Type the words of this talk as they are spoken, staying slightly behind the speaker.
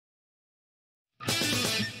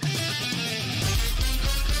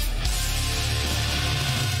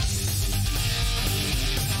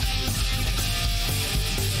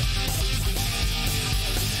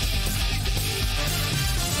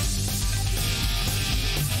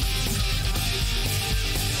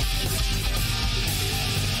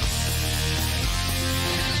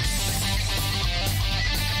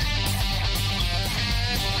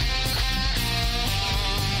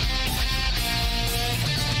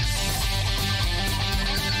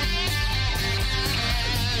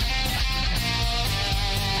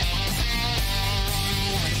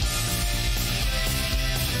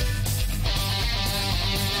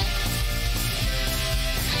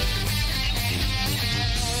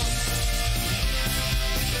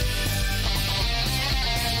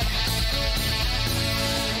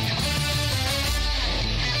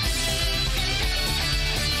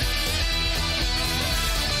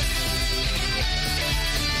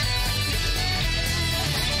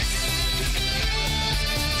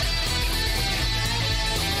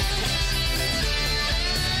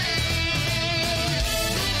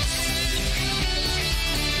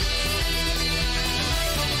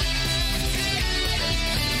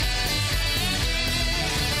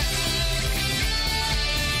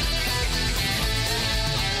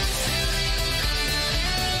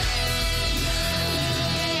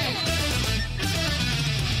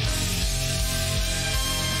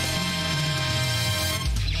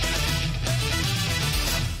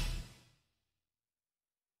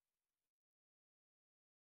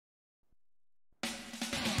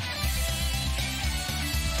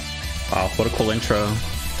What a cool intro.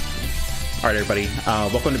 Alright everybody,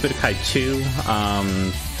 welcome to Budokai 2.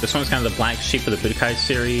 This one's kind of the black sheep of the Budokai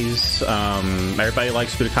series. Everybody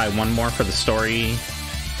likes Budokai 1 more for the story,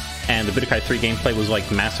 and the Budokai 3 gameplay was like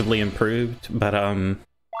massively improved, but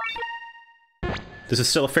this is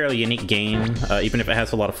still a fairly unique game, even if it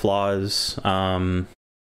has a lot of flaws.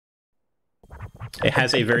 It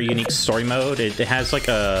has a very unique story mode. It has like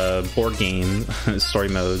a board game story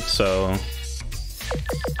mode, so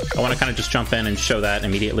I want to kind of just jump in and show that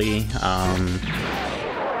immediately. Might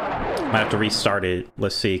have to restart it.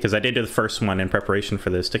 Let's see, because I did do the first one in preparation for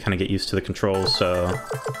this to kind of get used to the controls, so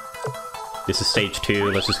this is stage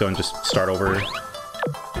 2. Let's just go and just start over.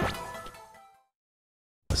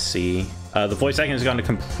 Let's see. The voice acting has gone to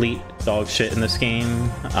complete dog shit in this game,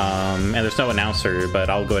 and there's no announcer, but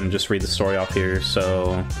I'll go ahead and just read the story off here.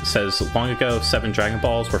 So it says, long ago, 7 Dragon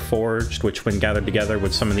Balls were forged, which when gathered together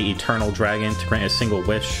would summon the eternal dragon to grant a single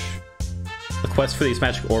wish. The quest for these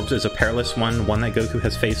magic orbs is a perilous one that Goku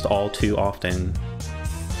has faced all too often.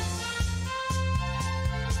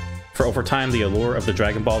 For over time, the allure of the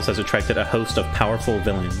Dragon Balls has attracted a host of powerful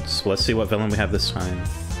villains. Let's see what villain we have this time.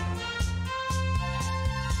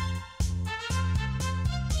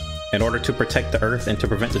 In order to protect the Earth and to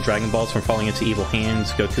prevent the Dragon Balls from falling into evil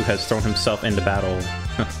hands, Goku has thrown himself into battle.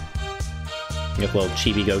 You have a little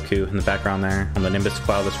chibi Goku in the background there on the Nimbus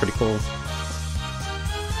cloud. That's pretty cool.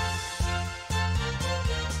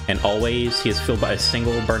 And always, he is filled by a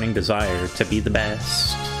single burning desire to be the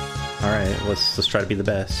best. Alright, let's try to be the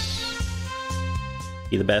best.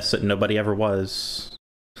 Be the best that nobody ever was.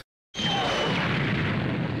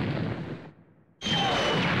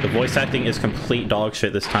 The voice acting is complete dog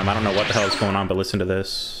shit this time. I don't know what the hell is going on, but listen to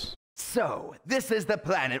this. So, this is the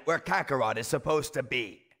planet where Kakarot is supposed to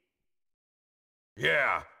be.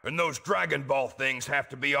 Yeah, and those Dragon Ball things have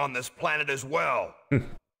to be on this planet as well.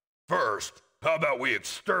 First, how about we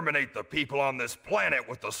exterminate the people on this planet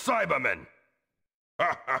with the Cybermen?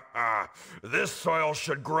 Ha ha ha! This soil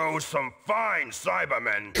should grow some fine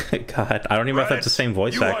Cybermen. God, I don't even know if that's the same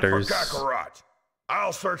voice actors. You hunt for Kakarot.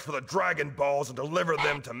 I'll search for the Dragon Balls and deliver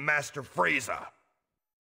them to Master Frieza.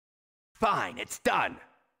 Fine, it's done.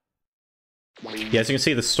 Yeah, as you can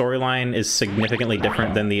see, the storyline is significantly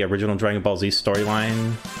different than the original Dragon Ball Z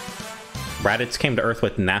storyline. Raditz came to Earth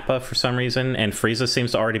with Nappa for some reason, and Frieza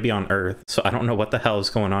seems to already be on Earth, so I don't know what the hell is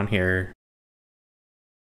going on here.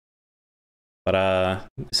 But,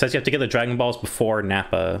 it says you have to get the Dragon Balls before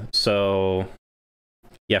Nappa, so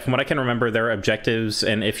yeah, from what I can remember, there are objectives,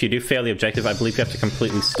 and if you do fail the objective, I believe you have to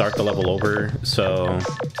completely start the level over, so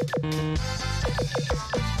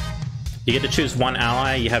you get to choose one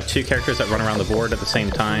ally. You have 2 characters that run around the board at the same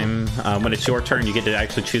time. When it's your turn, you get to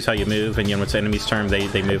actually choose how you move, and when it's the enemy's turn,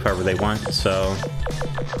 they move however they want, so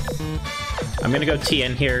I'm gonna go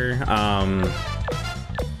TN here.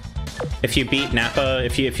 If you beat Nappa,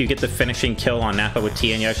 if you get the finishing kill on Nappa with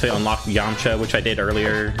TN, you actually unlock Yamcha, which I did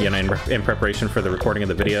earlier, you know, in preparation for the recording of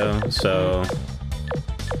the video. So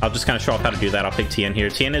I'll just kind of show off how to do that. I'll pick TN here.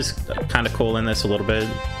 TN is kind of cool in this a little bit.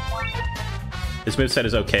 His moveset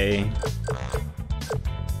is okay.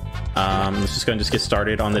 Let's just go and just get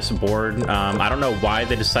started on this board. I don't know why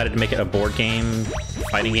they decided to make it a board game,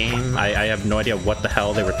 fighting game. I have no idea what the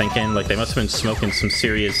hell they were thinking. Like, they must have been smoking some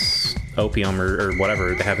serious opium or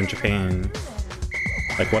whatever they have in Japan.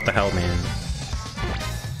 Like, what the hell, man?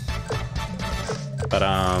 But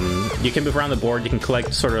you can move around the board. You can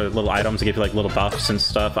collect sort of little items that give you like little buffs and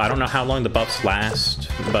stuff. I don't know how long the buffs last,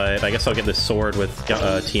 but I guess I'll get this sword with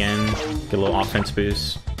Tien, get a little offense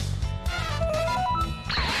boost.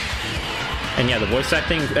 And yeah, the voice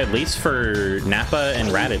acting, at least for Nappa and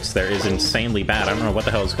Raditz, there is insanely bad. I don't know what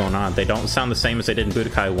the hell is going on. They don't sound the same as they did in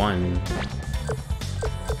Budokai 1.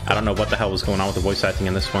 I don't know what the hell was going on with the voice acting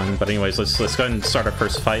in this one. But anyways, let's go ahead and start our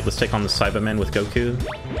first fight. Let's take on the Cybermen with Goku.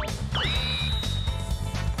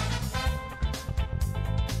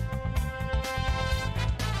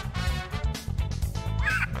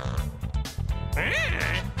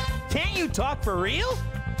 Can't you talk for real?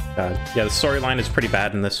 God. Yeah, the storyline is pretty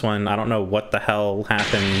bad in this one. I don't know what the hell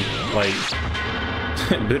happened. Like,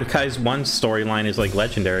 Budokai's 1 storyline is like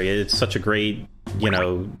legendary. It's such a great, you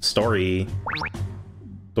know, story,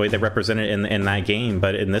 the way they represent it in that game.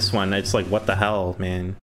 But in this one, it's like, what the hell,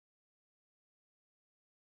 man?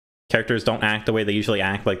 Characters don't act the way they usually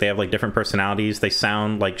act. Like, they have like different personalities. They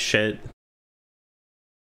sound like shit.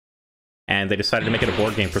 And they decided to make it a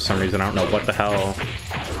board game for some reason. I don't know what the hell.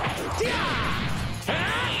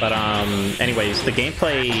 But anyways, the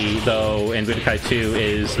gameplay though in Budokai 2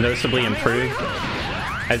 is noticeably improved.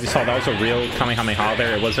 As you saw, that was a real Kamehameha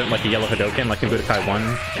there. It wasn't like a yellow Hadoken like in Budokai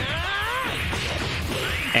 1.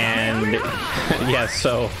 And yeah,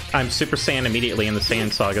 so I'm Super Saiyan immediately in the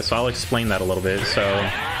Saiyan Saga, so I'll explain that a little bit. So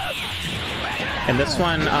in this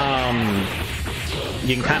one,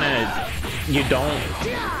 you can kind of, you don't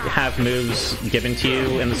have moves given to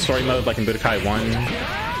you in the story mode like in Budokai 1.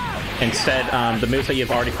 Instead, the moves that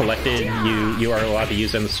you've already collected, you are allowed to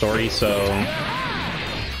use in the story. So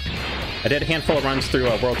I did a handful of runs through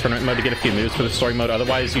a World Tournament mode to get a few moves for the story mode.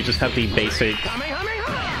 Otherwise, you just have the basic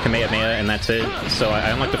Kamehameha, and that's it. So I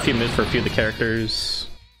unlocked a few moves for a few of the characters.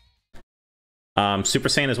 Super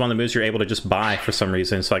Saiyan is one of the moves you're able to just buy for some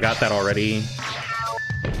reason, so I got that already.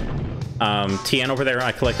 Tien over there,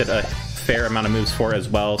 I collected a fair amount of moves for as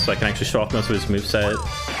well, so I can actually show off most of his moveset.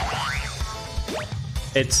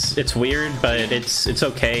 It's weird, but it's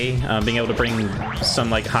okay, being able to bring some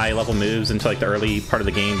like high level moves into like the early part of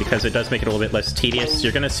the game, because it does make it a little bit less tedious.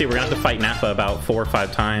 You're gonna see we're gonna have to fight Nappa about 4 or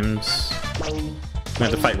 5 times. We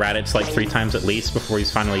have to fight Raditz like 3 times at least before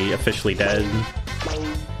he's finally officially dead.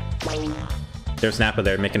 There's Nappa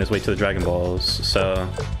there making his way to the Dragon Balls, so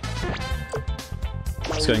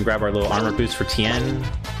let's go and grab our little armor boost for Tien.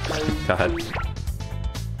 God.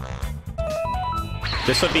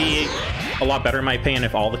 This would be a lot better in my opinion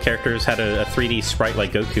if all the characters had a 3D sprite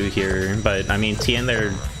like Goku here, but I mean Tien there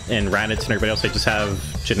and Raditz and everybody else, they just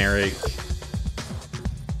have generic,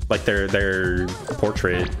 like their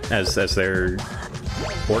portrait as their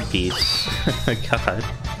board piece. God.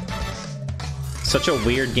 Such a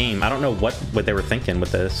weird game. I don't know what they were thinking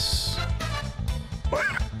with this.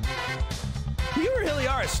 You really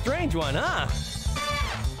are a strange one, huh?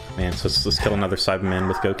 Man, so let's kill another Cyberman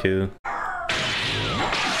with Goku.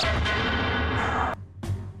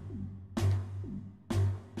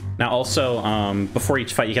 Now also, before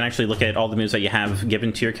each fight, you can actually look at all the moves that you have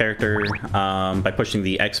given to your character by pushing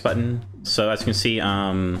the X button. So as you can see,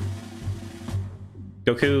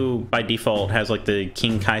 Goku by default has like the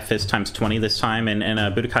King Kai Fist times 20 this time, and in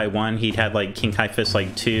Budokai 1 he'd had like King Kai Fist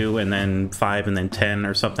like 2 and then 5 and then 10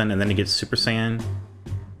 or something, and then he gets Super Saiyan.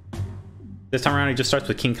 This time around he just starts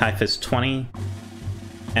with King Kai Fist 20,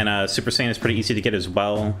 and Super Saiyan is pretty easy to get as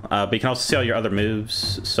well, but you can also see all your other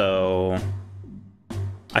moves. So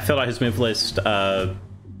I filled out his move list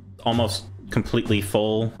almost completely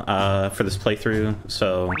full for this playthrough,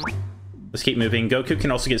 so let's keep moving. Goku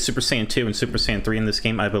can also get Super Saiyan 2 and Super Saiyan 3 in this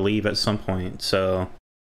game, I believe, at some point, so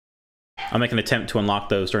I'll make an attempt to unlock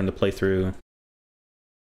those during the playthrough.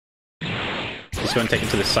 Let's go and take it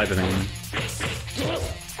to the Cyberman.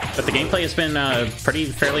 But the gameplay has been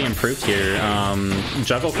fairly improved here.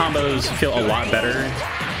 Juggle combos feel a lot better.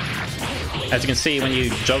 As you can see, when you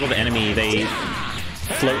juggle the enemy, they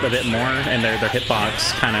float a bit more, and their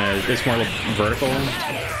hitbox kind of is more vertical,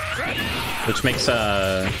 which makes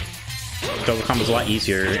juggle combos a lot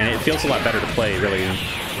easier, and it feels a lot better to play, really.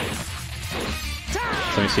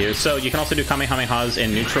 So let me see here. So you can also do Kamehamehas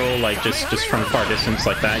in neutral, like just from a far distance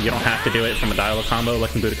like that. You don't have to do it from a dialogue combo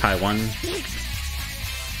like in Budokai 1.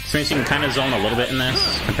 So means you can kind of zone a little bit in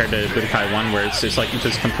this compared to Budokai 1, where it's like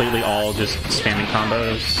just completely all just spamming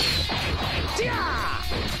combos.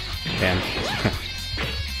 Damn.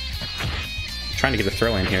 Trying to get a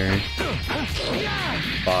throw in here.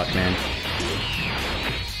 Fuck, man.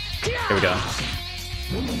 Here we go.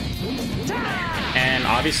 And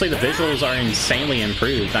obviously the visuals are insanely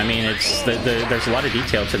improved. I mean, it's there's a lot of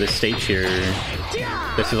detail to this stage here.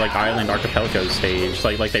 This is like Island Archipelago stage.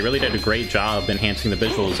 Like they really did a great job enhancing the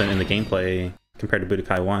visuals in the gameplay compared to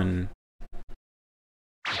Budokai 1.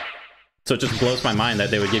 So it just blows my mind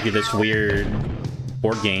that they would give you this weird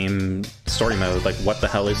board game story mode. Like, what the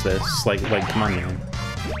hell is this? Like come on, man.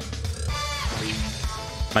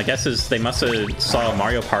 My guess is they must have saw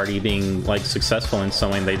Mario Party being like successful in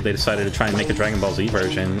some way, and they decided to try and make a Dragon Ball Z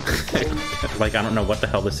version. Like, I don't know what the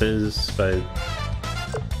hell this is, but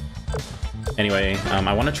anyway,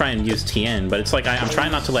 I want to try and use Tien, but it's like I'm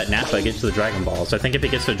trying not to let Nappa get to the Dragon Ball. So I think if he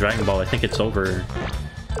gets to the Dragon Ball, I think it's over.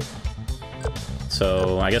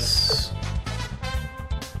 So I guess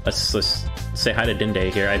let's say hi to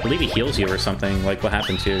Dende here. I believe he heals you or something. Like, what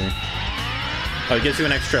happens here? Oh, he gives you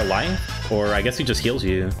an extra life? Or I guess he just heals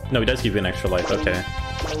you. No, he does give you an extra life. Okay.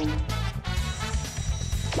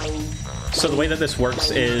 So the way that this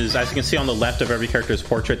works is, as you can see on the left of every character's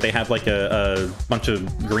portrait, they have like a bunch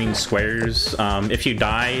of green squares. If you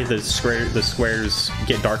die, the squares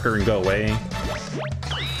get darker and go away.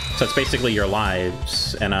 So it's basically your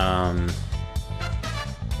lives. And,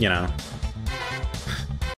 you know,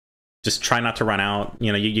 just try not to run out.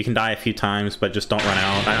 You know, you can die a few times, but just don't run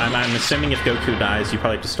out. I'm assuming if Goku dies, you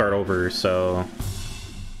probably have to start over, so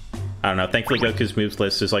I don't know. Thankfully, Goku's moves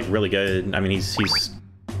list is like really good. I mean, he's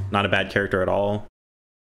not a bad character at all.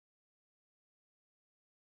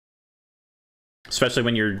 Especially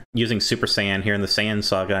when you're using Super Saiyan here in the Saiyan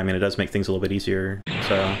Saga, I mean, it does make things a little bit easier.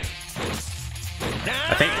 So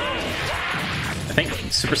I think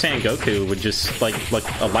Super Saiyan Goku would just like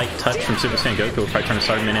a light touch from Super Saiyan Goku would probably turn a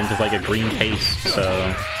Saiyaman into like a green paste. So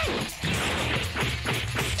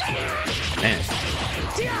man,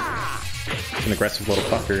 an aggressive little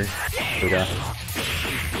fucker. There we go.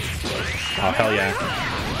 Oh hell yeah!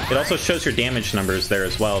 It also shows your damage numbers there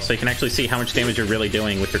as well, so you can actually see how much damage you're really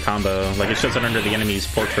doing with your combo. Like, it shows it under the enemy's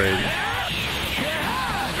portrait.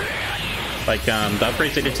 Like, the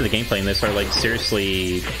upgrades they did to the gameplay in this are, like,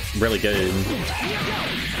 seriously really good.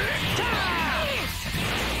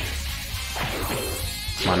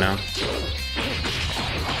 Come on now.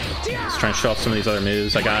 Let's try and show off some of these other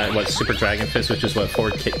moves. I got, what, Super Dragon Fist, which is, what,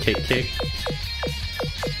 forward kick, kick, kick.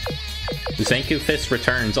 Zanku Fist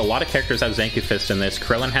returns. A lot of characters have Zanku Fist in this.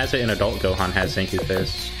 Krillin has it, and Adult Gohan has Zanku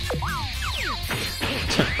Fist.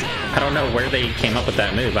 I don't know where they came up with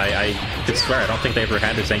that move. I could swear I don't think they ever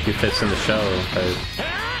had a Zanku Fist in the show, but...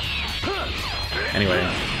 Anyway,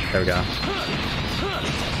 there we go.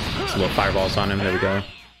 Some little fireballs on him, there we go.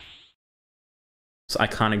 It's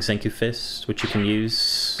iconic Zanku Fist, which you can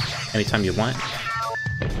use anytime you want.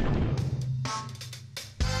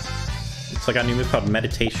 So I got a new move called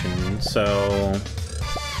Meditation, so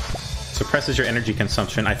suppresses your energy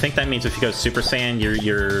consumption. I think that means if you go Super Saiyan,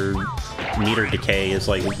 your meter decay is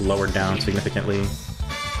like lowered down significantly.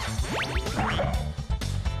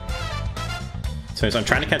 So I'm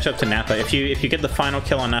trying to catch up to Nappa. If you get the final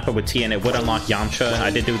kill on Nappa with Tien, it would unlock Yamcha. I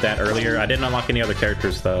did do that earlier. I didn't unlock any other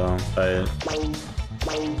characters though, but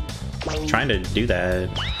I'm trying to do that.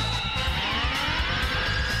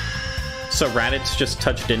 So Raditz just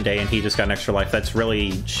touched Dende and he just got an extra life. That's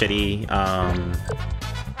really shitty.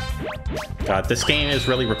 God, this game is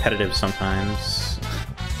really repetitive sometimes.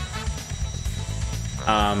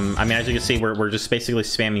 I mean, as you can see, we're just basically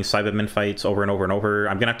spamming Cybermen fights over and over and over.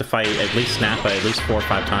 I'm gonna have to fight at least Nappa at least 4 or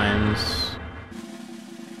 5 times.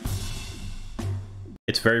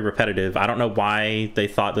 It's very repetitive. I don't know why they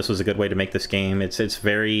thought this was a good way to make this game. It's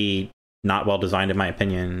very not well designed in my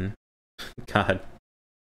opinion. God.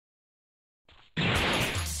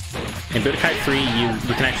 In Budokai 3, you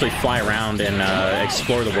can actually fly around and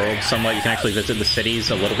explore the world somewhat. You can actually visit the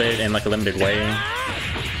cities a little bit in like a limited way.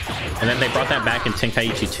 And then they brought that back in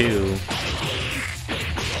Tenkaichi 2.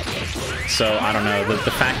 So, I don't know.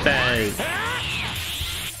 The fact that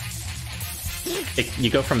you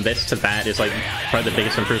go from this to that is like probably the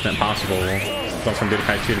biggest improvement possible. Going from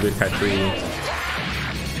Budokai 2 to Budokai 3.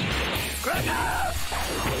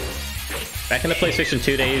 Back in the PlayStation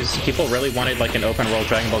 2 days, people really wanted like an open world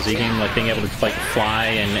Dragon Ball Z game, like being able to like fly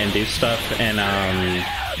and do stuff, and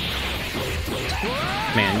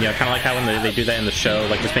man, you know, kind of like how when they do that in the show,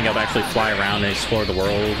 like just being able to actually fly around and explore the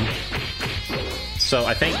world. So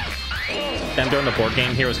I think them doing the board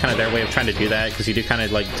game here was kind of their way of trying to do that, because you do kind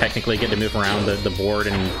of like technically get to move around the board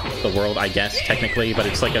and the world, I guess, technically, but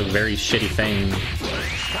it's like a very shitty thing.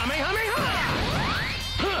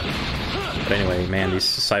 But anyway, man, these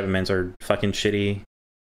Cybermen are fucking shitty.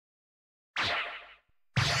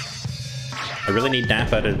 I really need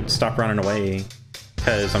Nappa to stop running away,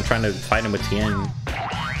 because I'm trying to fight him with Tien.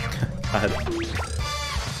 God.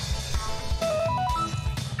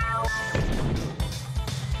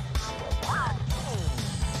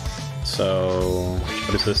 So,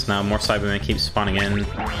 what is this now? More Cybermen keep spawning in.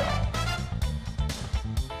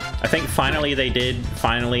 I think finally they did,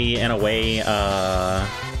 in a way,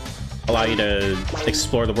 allow you to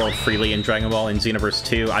explore the world freely in Dragon Ball in Xenoverse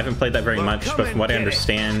 2. I haven't played that very much, but from what I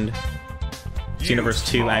understand, Xenoverse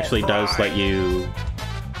 2 actually does let you...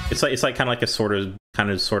 It's like kind of like a sort of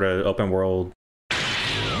open world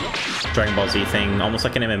Dragon Ball Z thing, almost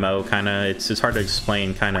like an MMO kind of. It's hard to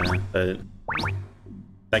explain kind of, but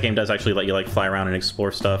that game does actually let you like fly around and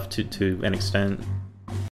explore stuff to an extent.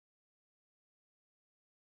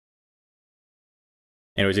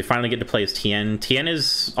 Anyways, you finally get to play as Tien. Tien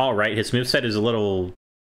is alright. His moveset is a little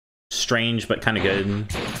strange, but kind of good.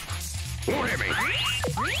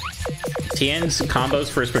 Tien's combos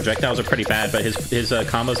for his projectiles are pretty bad, but his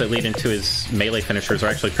combos that lead into his melee finishers are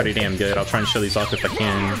actually pretty damn good. I'll try and show these off if I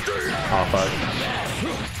can. Oh, fuck.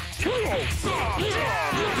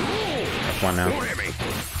 Come on now.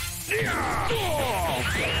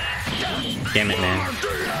 Damn it, man.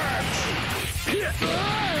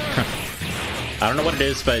 I don't know what it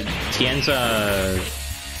is, but Tien's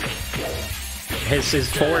his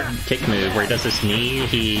forward kick move where he does this knee,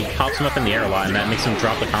 he pops him up in the air a lot, and that makes him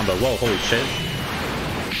drop the combo. Whoa, holy shit.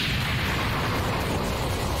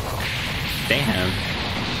 Damn.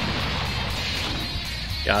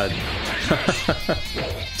 God.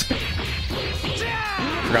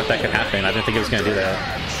 forgot that could happen. I didn't think it was gonna do that.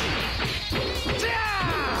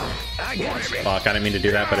 Fuck, I didn't mean to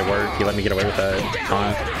do that, but it worked. He let me get away with that.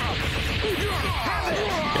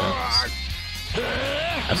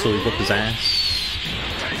 Yeah. Absolutely whoop his ass.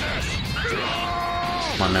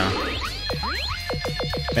 Come on now.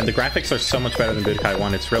 And the graphics are so much better than Budokai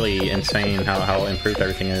 1. It's really insane how improved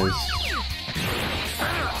everything is.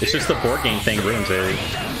 It's just the board game thing ruins it.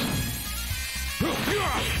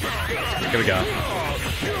 Here we go.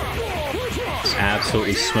 Just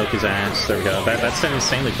absolutely smoke his ass. There we go. That's an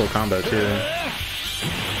insanely cool combo too.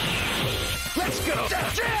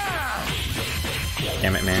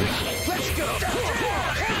 Damn it, man.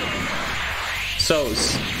 So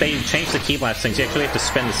they changed the key blast things. You actually have to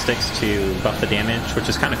spin the sticks to buff the damage, which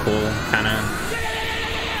is kind of cool.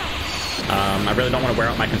 I really don't want to wear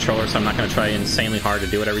out my controller, so I'm not going to try insanely hard to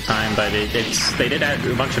do it every time. But they did add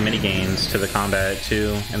a bunch of mini games to the combat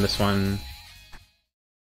too in this one.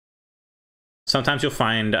 Sometimes you'll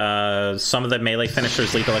find some of the melee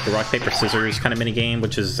finishers lead to like a rock paper scissors kind of mini game,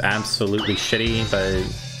 which is absolutely shitty. But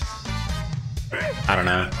I don't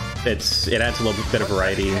know. It adds a little bit of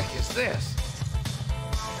variety.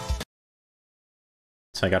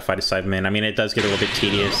 So I got to fight a Cyberman. I mean, it does get a little bit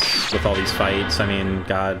tedious with all these fights. I mean,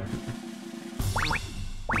 God.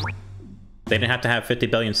 They didn't have to have 50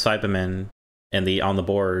 billion Cybermen on the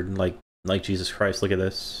board. Like Jesus Christ, look at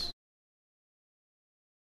this.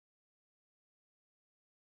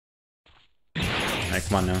 Alright,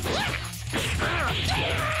 come on now.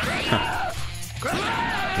 Huh.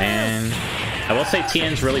 Man. I will say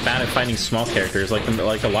TN's really bad at fighting small characters. Like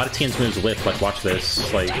a lot of TN's moves whiff. Like, watch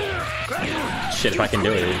this. Like, shit, if I can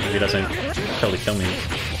do it, he doesn't totally kill me.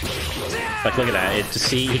 Like, look at that.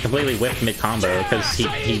 He completely whiffed mid-combo because he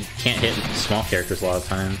can't hit small characters a lot of the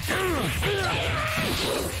time.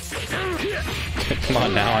 Come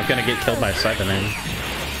on now, I'm gonna get killed by a Cyberman.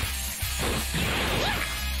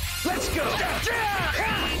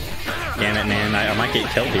 Damn it, man. I might get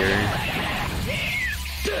killed here.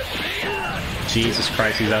 Jesus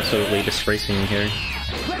Christ, he's absolutely disgracing me here.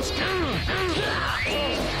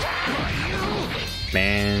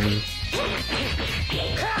 Man.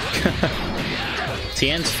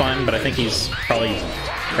 Tien's fun, but I think he's probably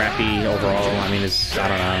crappy overall. I mean, I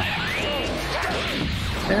don't know.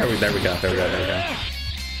 There we go.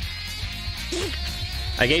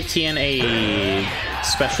 I gave Tien a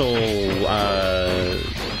special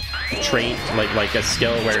trait, like a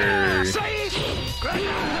skill where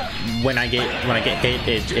when I get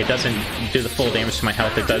hit, it doesn't do the full damage to my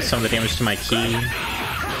health. It does some of the damage to my ki.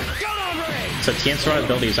 So Tien's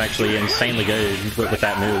survivability is actually insanely good with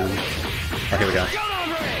that move. Oh, here we go.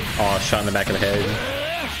 Oh, shot in the back of the head.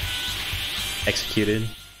 Executed.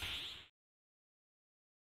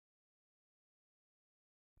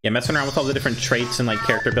 Yeah, messing around with all the different traits and like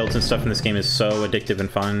character builds and stuff in this game is so addictive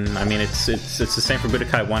and fun. I mean, it's the same for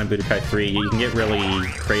Budokai 1 and Budokai 3. You can get really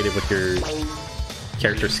creative with your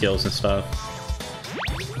character skills and stuff.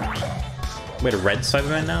 Wait, a red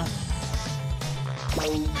Cyberman now?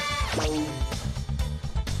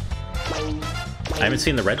 I haven't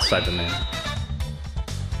seen the red Cyberman.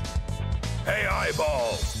 Hey,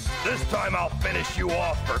 Eyeballs! This time I'll finish you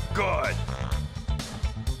off for good!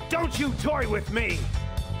 Don't you toy with me!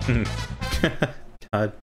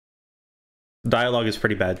 God. Dialogue is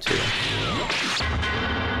pretty bad too.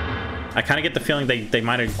 I kind of get the feeling they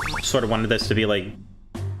might have sort of wanted this to be like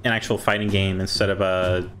an actual fighting game instead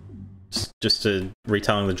of just a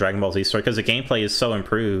retelling the Dragon Ball Z story, because the gameplay is so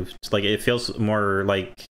improved. Like, it feels more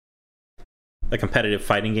like a competitive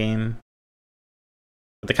fighting game.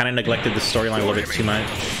 But they kind of neglected the storyline a little bit too much.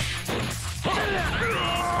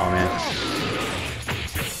 Oh man.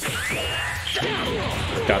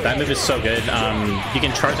 God, that move is so good. You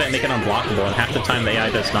can charge that and make it unblockable, and half the time the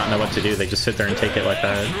AI does not know what to do. They just sit there and take it like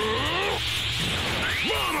that.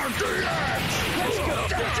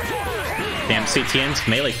 Damn, CTN's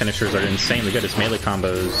melee finishers are insanely good. His melee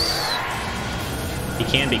combos. He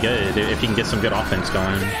can be good if he can get some good offense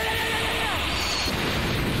going.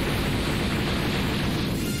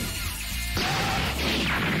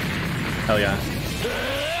 Hell yeah.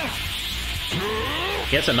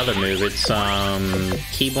 He has another move. It's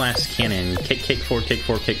Key Blast Cannon. Kick, forward, kick,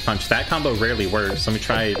 punch. That combo rarely works. Let me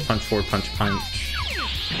try punch, forward, punch, punch.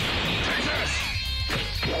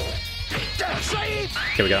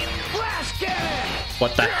 Here we go.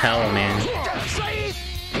 What the hell, man?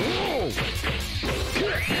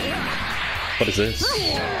 What is this?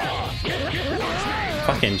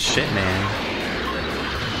 Fucking shit, man.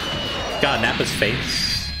 God, Nappa's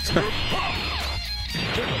face.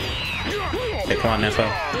 Okay, come on, Nappa.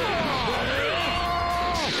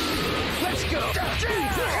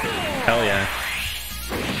 Hell yeah.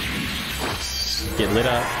 Let's get lit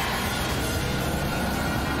up.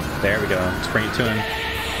 There we go. Let's bring it to him.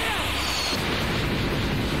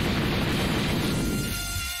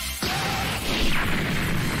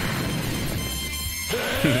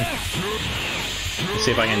 Let's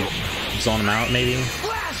see if I can zone him out, maybe?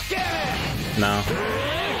 No.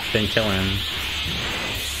 Didn't kill him.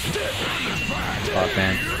 Fuck,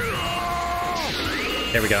 man.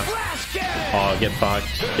 There we go. Oh, get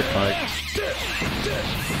fucked. Get fucked.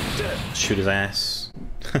 Shoot his ass.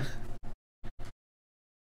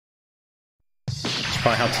 That's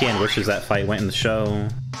probably how Tien wishes that fight went in the show.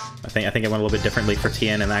 I think it went a little bit differently for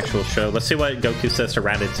Tien in the actual show. Let's see what Goku says to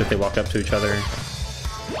Raditz if they walk up to each other.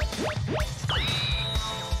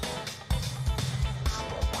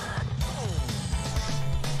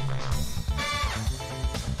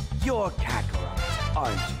 You're Kakarot,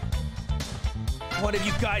 aren't you? What have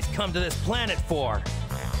you guys come to this planet for?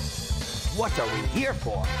 What are we here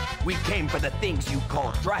for? We came for the things you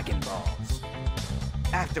call Dragon Balls.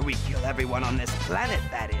 After we kill everyone on this planet,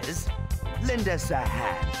 that is. Lend us a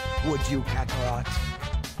hand, would you, Kakarot?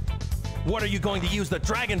 What are you going to use the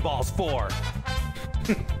Dragon Balls for?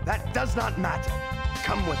 That does not matter.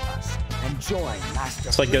 Come with us and join Master.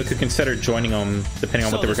 It's like Goku considered joining them, depending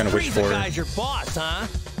on what they were going to wish for. Guy's your boss, huh?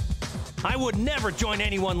 I would never join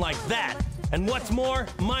anyone like that. And what's more,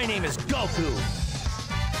 my name is Goku.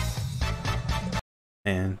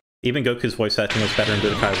 And even Goku's voice acting was better in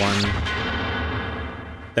Budokai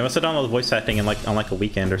 1. They must have done all the voice acting in on like a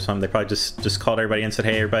weekend or something. They probably just called everybody and said,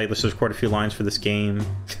 "Hey, everybody, let's just record a few lines for this game."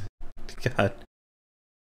 God.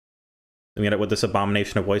 We end up with this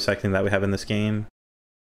abomination of voice acting that we have in this game.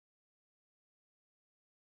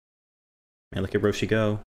 Man, look at Roshi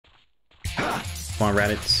go. Come on,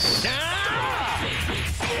 Raditz.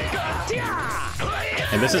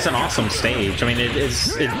 And this is an awesome stage. I mean,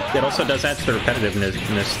 it also does add to the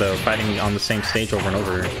repetitiveness, though, fighting on the same stage over and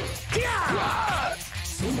over.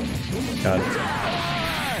 God.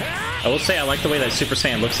 I will say I like the way that Super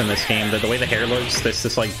Saiyan looks in this game. The way the hair looks,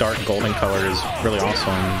 this like dark golden color is really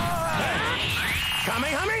awesome.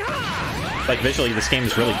 Like visually, this game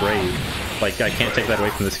is really great. Like I can't take that away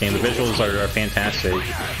from this game. The visuals are fantastic.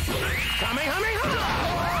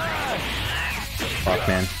 Fuck,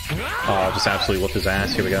 man. Oh, I'll just absolutely whoop his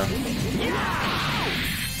ass. Here we go.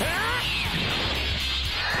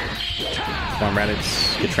 Come on,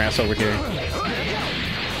 Raditz. Get your ass over here.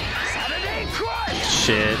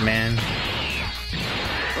 Shit, man.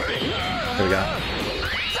 Here we go.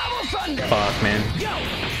 Fuck, man.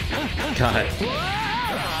 God.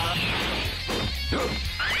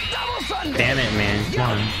 Damn it, man.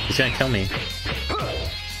 Come on. He's gonna kill me.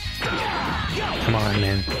 Come on,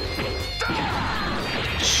 man.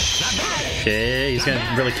 Shit, he's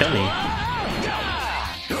gonna really kill me.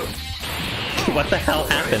 What the hell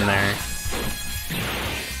happened there?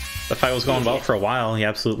 The fight was going well for a while. He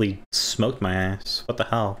absolutely smoked my ass. What the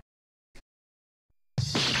hell?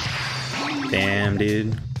 Damn,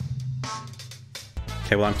 dude.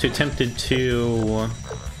 Okay, well, I'm too tempted to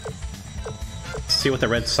see what the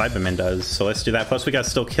red Cyberman does, so let's do that. Plus, we gotta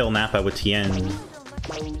still kill Nappa with Tien.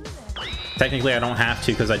 Technically, I don't have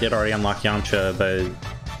to because I did already unlock Yamcha, but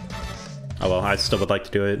oh well, I still would like to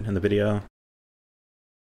do it in the video.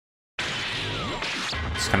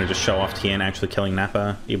 Just kind of just show off Tien actually killing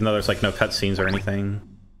Nappa, even though there's like no cutscenes or anything.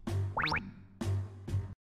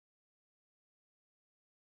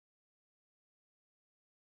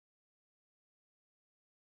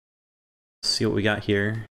 Let's see what we got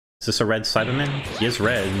here. Is this a red Cyberman? He is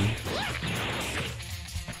red.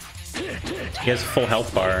 He has a full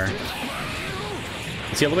health bar.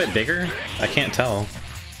 Is he a little bit bigger? I can't tell.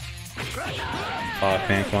 Fuck,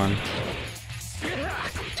 man, come on.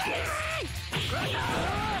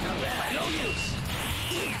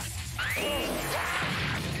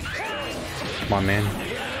 Come on, man.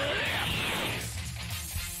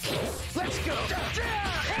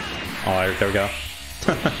 Oh, there we go.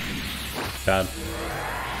 God.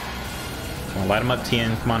 Come on, light him up,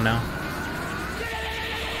 Tien. Come on now.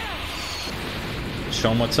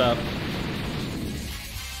 Show him what's up.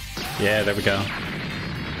 Yeah, there we go.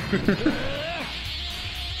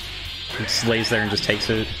 He just lays there and just takes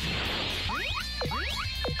it.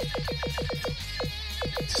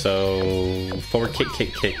 So forward kick,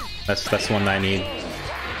 kick, kick. That's the one that I need.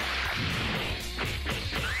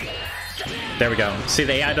 There we go. See,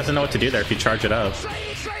 the AI doesn't know what to do there if you charge it up.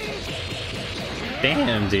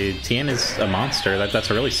 Damn, dude. Tien is a monster. That's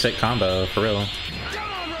a really sick combo, for real.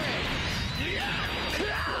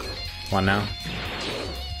 Come on now.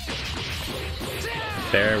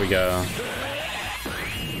 There we go.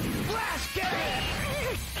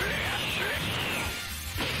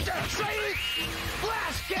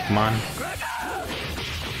 Come on.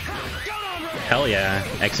 Hell yeah.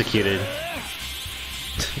 Executed.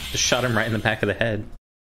 Just shot him right in the back of the head.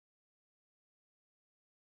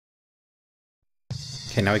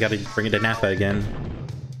 Okay, now we gotta bring it to Nappa again.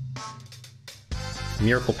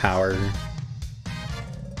 Miracle power.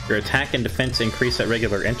 Your attack and defense increase at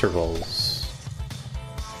regular intervals.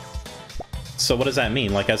 So what does that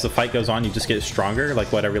mean? Like, as the fight goes on, you just get stronger?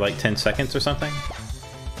 Like, what, every, like, 10 seconds or something?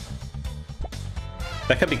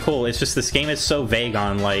 That could be cool. It's just this game is so vague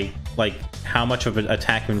on, like how much of an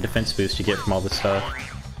attack and defense boost you get from all this stuff.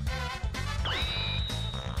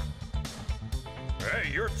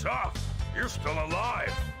 Hey, you're tough. You're still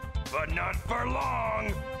alive. But not for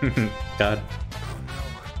long. God. Oh no.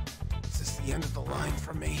 Is this the end of the line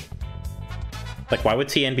for me? Like, why would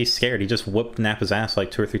TN be scared? He just whooped Nappa's ass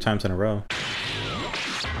like 2 or 3 times in a row.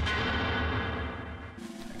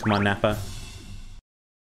 Come on, Nappa.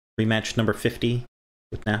 Rematch number 50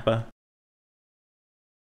 with Nappa.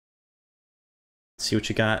 Let's see what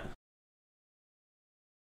you got.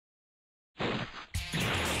 There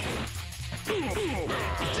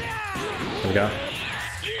we go.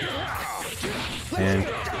 And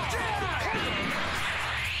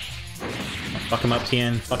fuck him up,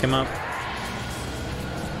 TN. Fuck him up.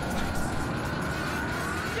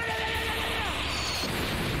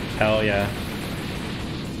 Hell yeah.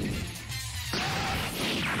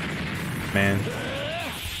 Man.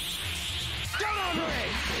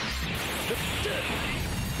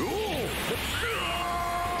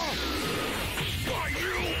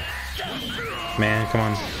 Man, come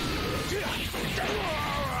on.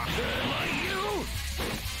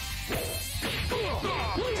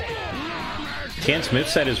 Tien's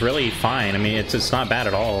moveset is really fine. I mean, it's not bad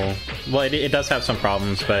at all. Well, it does have some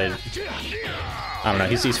problems, but I don't know.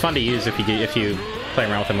 He's fun to use if you play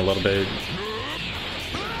around with him a little bit.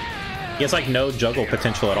 He has like no juggle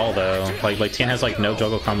potential at all, though. Like Tien has like no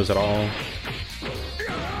juggle combos at all,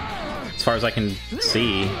 as far as I can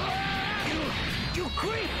see.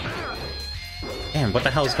 Damn, what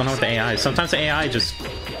the hell is going on with the AI? Sometimes the AI just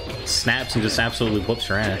snaps and just absolutely whoops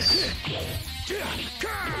your ass.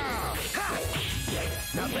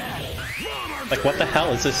 Like, what the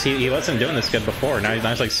hell is this? He wasn't doing this good before. Now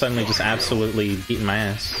he's like suddenly just absolutely beating my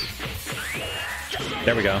ass.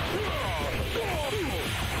 There we go.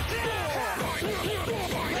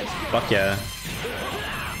 Fuck yeah.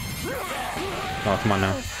 Oh, come on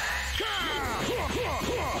now.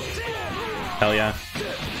 Hell yeah.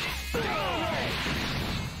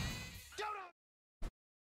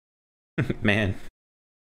 Man.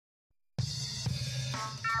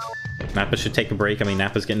 Nappa should take a break. I mean,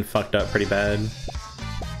 Nappa's getting fucked up pretty bad.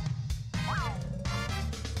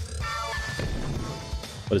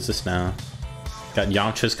 What is this now? Got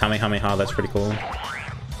Yamcha's Kamehameha, that's pretty cool.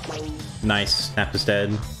 Nice, Nappa's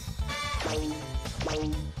dead.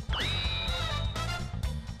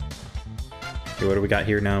 Okay, what do we got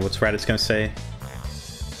here now? What's Raditz gonna say?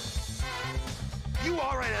 You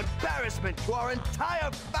are an embarrassment to our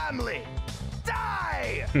entire family!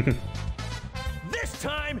 Die! This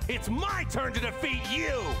time, it's my turn to defeat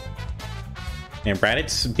you! And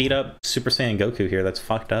Raditz beat up Super Saiyan Goku here. That's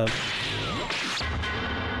fucked up.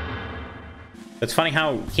 It's funny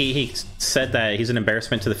how he said that he's an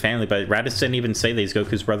embarrassment to the family, but Raditz didn't even say that he's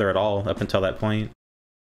Goku's brother at all up until that point.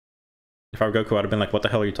 If I were Goku, I'd have been like, what the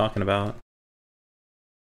hell are you talking about?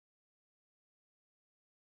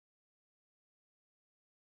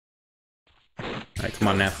 Alright, come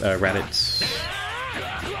on, Raditz.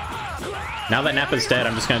 Now that Nappa's dead,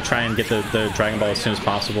 I'm just gonna try and get the Dragon Ball as soon as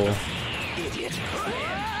possible.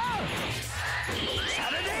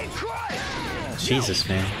 Jesus,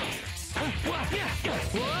 man.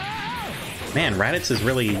 Man, Raditz is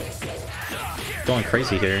really going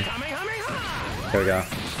crazy here. There we go.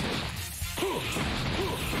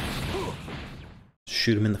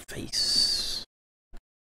 Shoot him in the face.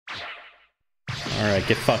 Alright,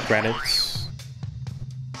 get fucked, Raditz.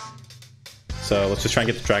 So let's just try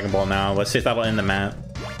and get the Dragon Ball now. Let's see if that'll end the map.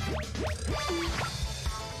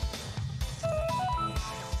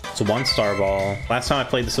 It's a 1-star ball. Last time I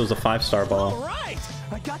played this, it was a 5-star ball. All right,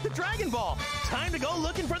 I got the Dragon Ball. Time to go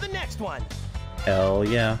looking for the next one. Hell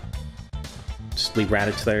yeah. Just leave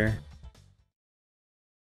Raditz there.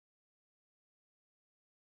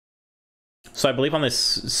 So I believe on this,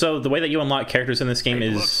 so the way that you unlock characters in this game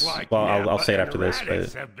is, well, I'll say it after this,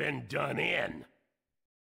 but have been done in.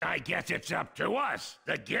 I guess it's up to us,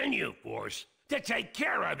 the Ginyu Force, to take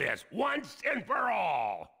care of this once and for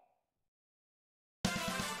all.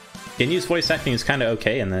 Ginyu's voice acting is kind of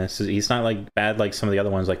okay in this. He's not like bad like some of the other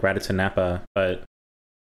ones like Raditz and Nappa, but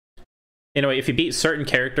Anyway, if you beat certain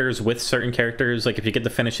characters with certain characters, like if you get the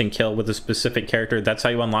finishing kill with a specific character, that's how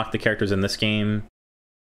you unlock the characters in this game.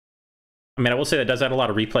 I mean, I will say that does add a lot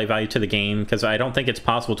of replay value to the game, because I don't think it's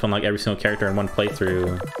possible to unlock every single character in one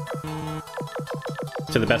playthrough,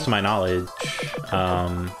 to the best of my knowledge.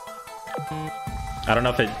 I don't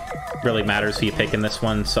know if it really matters who you pick in this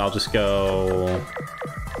one, so I'll just go...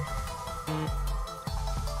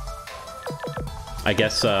 I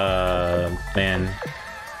guess, man...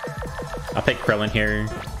 I'll pick Krillin here.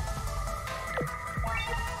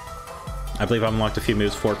 I believe I've unlocked a few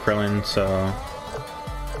moves for Krillin, so...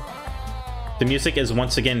 The music is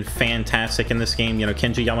once again fantastic in this game. You know,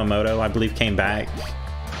 Kenji Yamamoto, I believe, came back.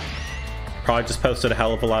 Probably just posted a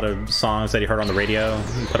hell of a lot of songs that he heard on the radio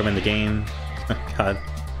and put them in the game. God.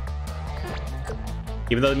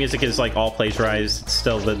 Even though the music is, like, all plagiarized,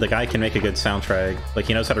 still, the guy can make a good soundtrack. Like,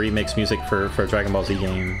 he knows how to remix music for a Dragon Ball Z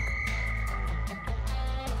game.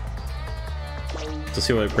 Let's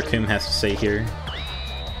see what Raccoon has to say here.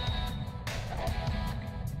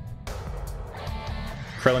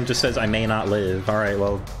 Krillin just says, I may not live. Alright,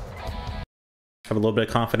 well... Have a little bit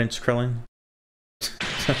of confidence, Krillin.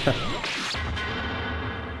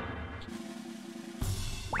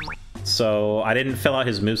 So, I didn't fill out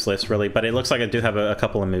his moves list, really, but it looks like I do have a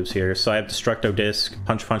couple of moves here. So I have Destructo Disc,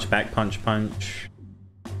 Punch Punch, Back Punch Punch.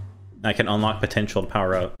 I can unlock potential to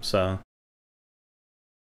power up, so...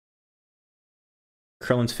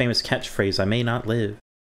 Krillin's famous catchphrase, I may not live.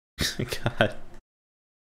 God.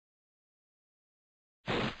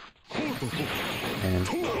 And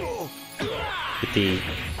get the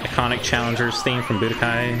iconic Challengers theme from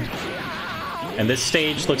Budokai. And this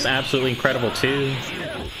stage looks absolutely incredible too.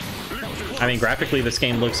 I mean, graphically this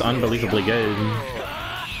game looks unbelievably good.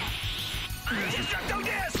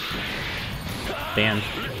 Damn.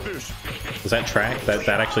 Was that track? That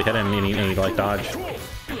actually hit him and he like dodged.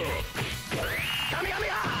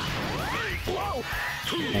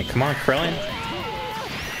 And come on, Krillin.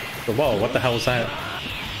 Whoa, what the hell was that?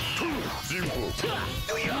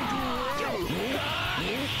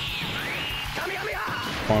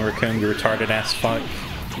 Come on, Raccoon, you retarded ass fuck.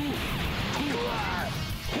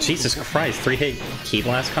 Jesus Christ, 3-hit Ki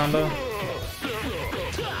Blast combo?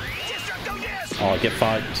 Oh, get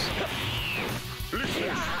fucked.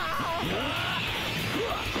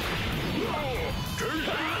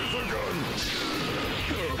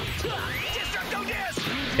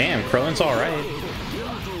 Damn, Krillin's alright.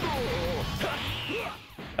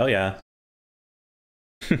 Oh yeah.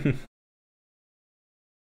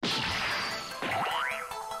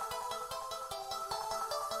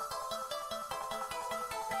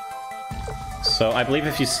 So I believe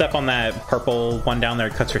if you step on that purple one down there,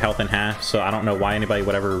 it cuts your health in half, so I don't know why anybody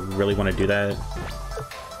would ever really want to do that.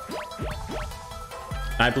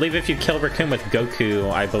 I believe if you kill Raccoon with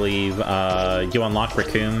Goku, I believe you unlock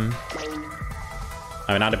Raccoon.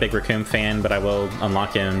 I'm not a big Raccoon fan, but I will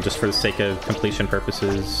unlock him just for the sake of completion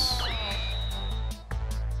purposes.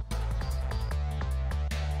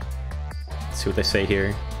 Let's see what they say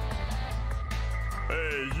here.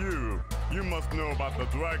 Hey, you must know about the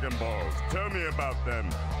Dragon Balls. Tell me about them.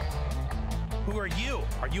 Who are you?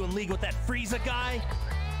 Are you in league with that Frieza guy?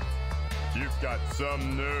 You've got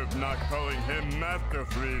some nerve not calling him Master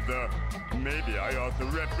Frieza. Maybe I ought to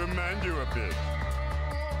reprimand you a bit.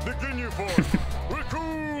 The Ginyu Force!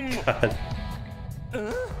 Raccoon!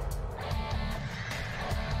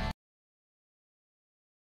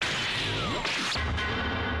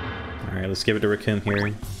 Alright, let's give it to Raccoon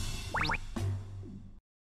here.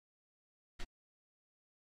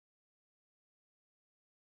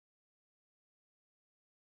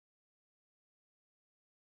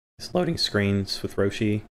 It's loading screens with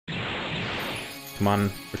Roshi. Come on,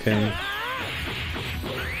 Raccoon.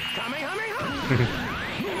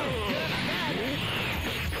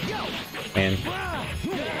 Man.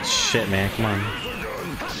 Shit, man, come on.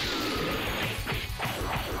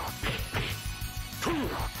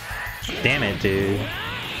 Damn it, dude.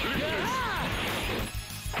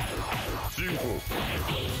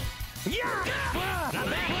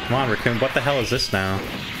 Come on, Raccoon, what the hell is this now?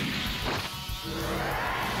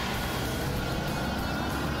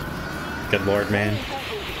 Good lord, man.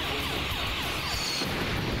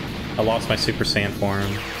 I lost my Super Saiyan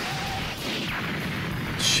form.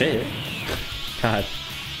 Shit. God.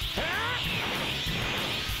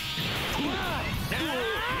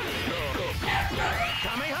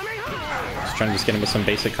 Just trying to just get him with some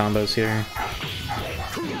basic combos here.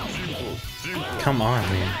 Come on,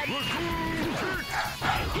 man.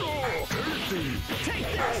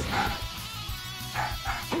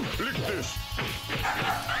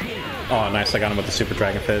 Oh, nice. I got him with the Super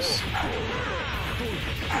Dragon Fist.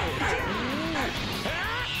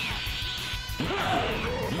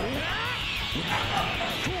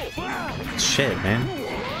 Shit, man.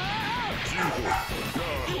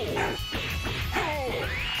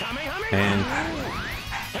 And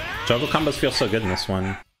juggle combos feel so good in this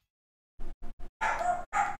one.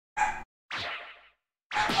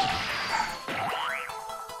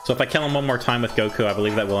 So if I kill him one more time with Goku, I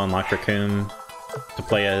believe that will unlock Raccoon to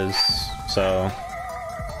play as. So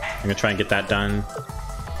I'm gonna try and get that done.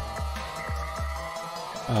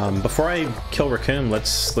 Before I kill Raccoon,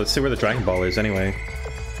 let's see where the Dragon Ball is anyway.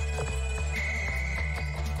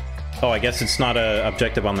 Oh, I guess it's not a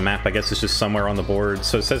objective on the map. I guess it's just somewhere on the board.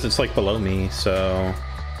 So it says it's like below me, so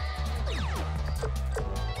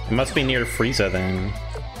it must be near Frieza then.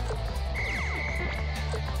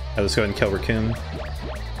 Oh, let's go ahead and kill Raccoon.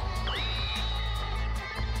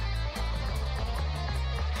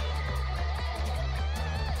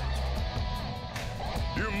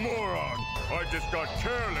 You moron! I just got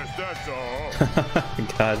careless, that's all.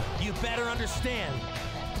 God. You better understand,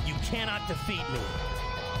 you cannot defeat me.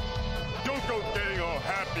 Don't go getting all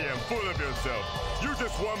happy and full of yourself. You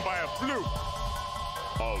just won by a fluke.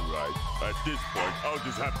 All right, at this point, I'll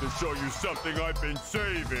just have to show you something I've been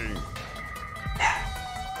saving.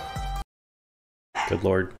 Good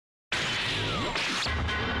lord.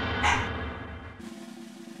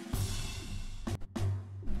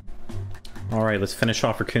 Alright, let's finish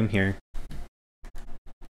off Raccoon here.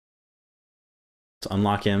 Let's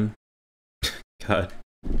unlock him. God.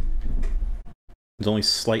 He's only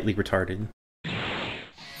slightly retarded.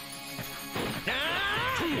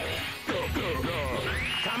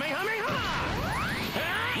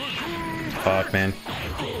 Fuck, man.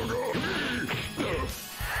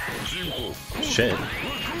 Shit.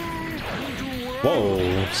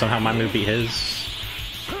 Whoa, somehow my move beat his.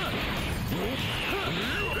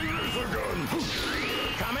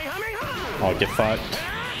 Oh, get fucked.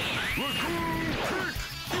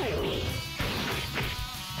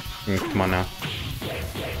 Come on now.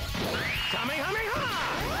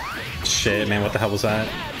 Shit, man, what the hell was that?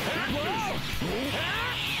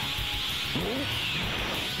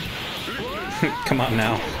 Come on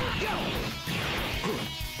now.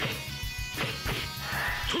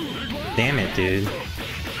 Damn it, dude.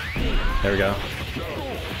 There we go.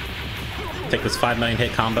 Take this 5 million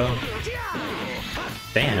hit combo.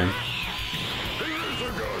 Damn.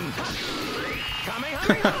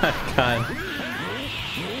 God.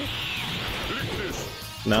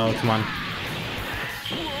 No, come on.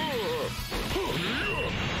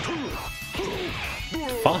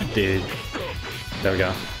 Fuck, dude. There we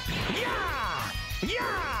go.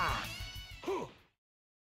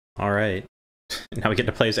 Alright. Now we get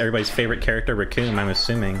to play as everybody's favorite character, Raccoon, I'm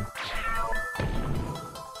assuming.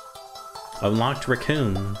 Unlocked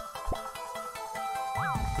Raccoon.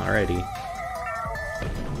 Alrighty.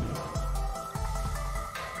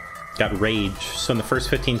 Got Rage. So in the first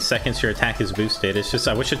 15 seconds your attack is boosted. It's just,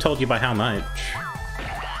 I wish I told you by how much.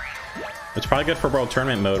 It's probably good for World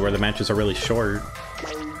Tournament mode where the matches are really short.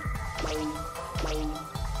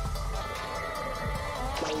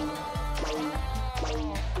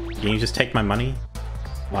 Can you just take my money?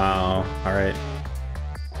 Wow, alright.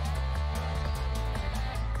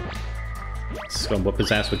 Let's go whoop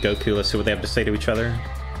his ass with Goku. Let's see what they have to say to each other.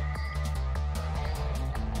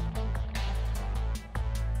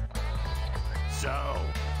 So,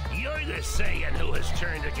 you're the Saiyan who has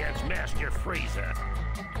turned against Master Frieza.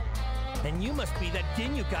 And you must be that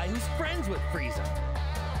Ginyu guy who's friends with Frieza.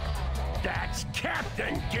 That's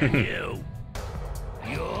Captain Ginyu.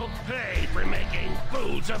 You'll pay for making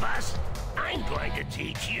fools of us. I'm going to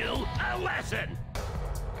teach you a lesson.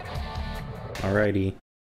 Alrighty.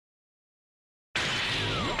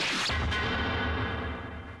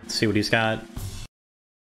 Let's see what he's got.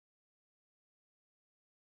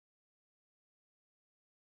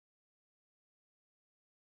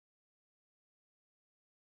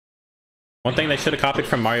 One thing they should have copied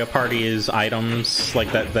from Mario Party is items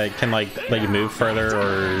like that can like let you move further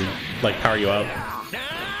or like power you up.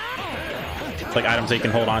 Like items that you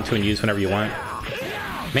can hold on to and use whenever you want.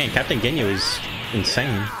 Man, Captain Ginyu is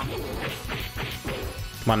insane.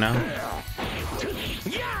 Come on now.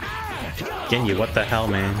 Ginyu, what the hell,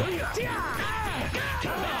 man?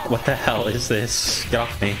 What the hell is this? Get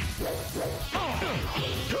off me.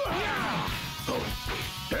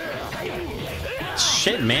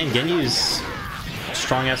 Shit, man, Ginyu's a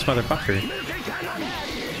strong-ass motherfucker. He's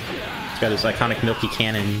got his iconic Milky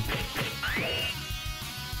Cannon.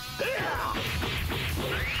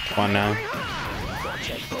 Come on now.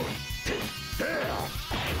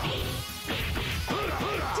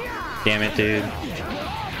 Damn it, dude.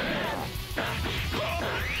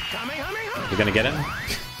 We're gonna get him?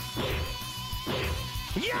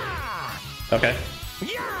 Okay.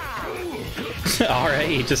 Alright,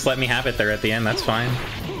 he just let me have it there at the end, that's fine.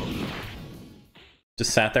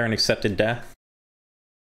 Just sat there and accepted death.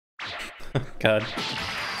 God.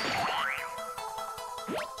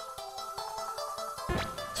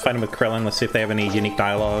 Let's fight him with Krillin, let's see if they have any unique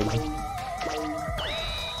dialogue.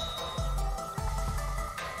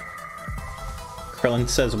 Krillin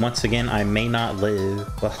says, once again, I may not live.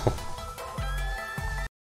 Well...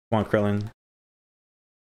 Come on, Krillin.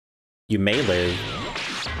 You may live.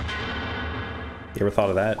 You ever thought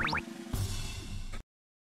of that?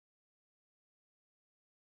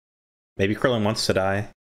 Maybe Krillin wants to die.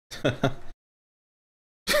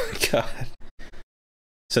 God.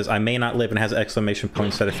 Says, I may not live, and has exclamation point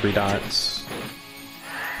instead of 3 dots.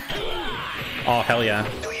 Oh, hell yeah.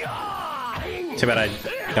 Too bad I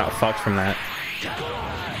got fucked from that.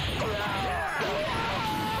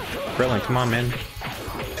 Krillin, come on, man.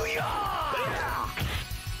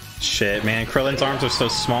 Shit, man. Krillin's arms are so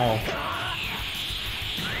small.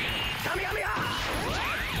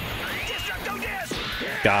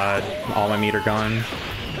 God, all my meat are gone.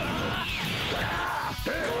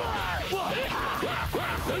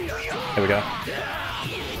 There we go.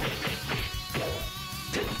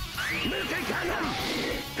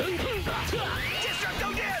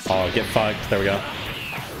 Oh, get fucked. There we go.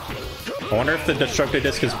 I wonder if the Destructo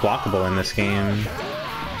Disc is blockable in this game.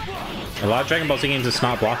 A lot of Dragon Ball Z games, it's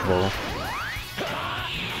not blockable.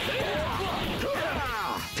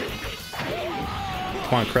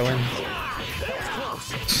 Come on, Krillin.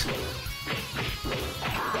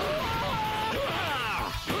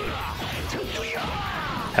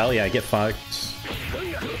 Hell yeah, get fucked.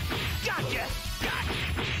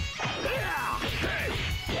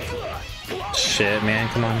 Shit, man,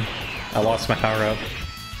 come on. I lost my power up.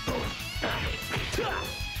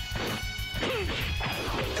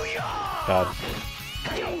 God.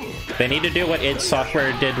 They need to do what id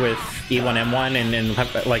Software did with E1M1 and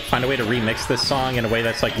have, like, find a way to remix this song in a way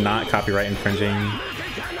that's like not copyright infringing.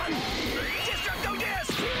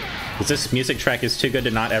 Because this music track is too good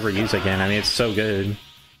to not ever use again. I mean, it's so good.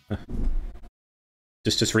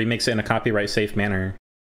 Just remix it in a copyright safe manner.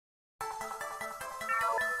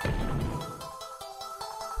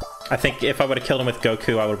 I think if I would have killed him with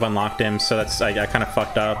Goku, I would have unlocked him, so that's I kind of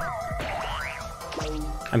fucked up.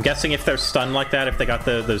 I'm guessing if they're stunned like that, if they got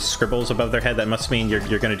those scribbles above their head, that must mean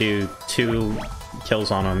you're gonna do 2 kills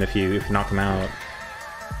on them if you knock them out.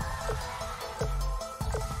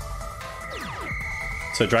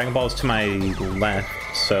 So Dragon Ball is to my left,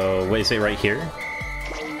 so what is it right here?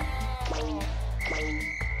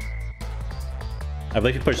 I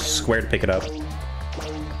believe you push square to pick it up.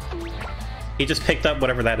 He just picked up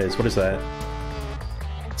whatever that is. What is that?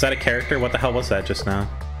 Is that a character? What the hell was that just now?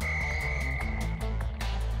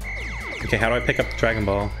 Okay, how do I pick up the Dragon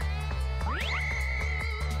Ball?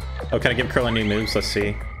 Oh, can I give Krillin new moves? Let's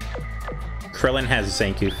see. Krillin has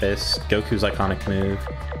Zanku Fist, Goku's iconic move.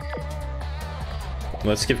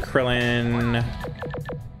 Let's give Krillin...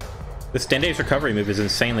 This Dende's recovery move is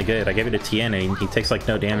insanely good. I gave it to Tien and he takes like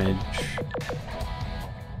no damage.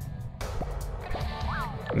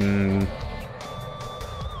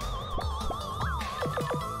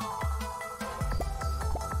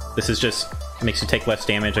 This is just... makes you take less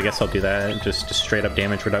damage. I guess I'll do that. Just straight up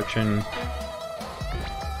damage reduction.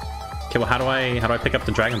 Okay, well how do I pick up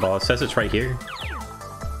the Dragon Ball? It says it's right here.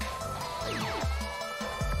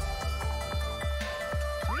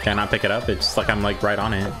 Can I not pick it up? It's like I'm like right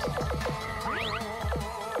on it.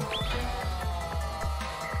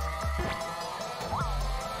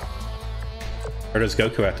 Or does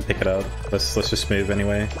Goku have to pick it up? Let's just move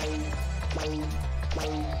anyway.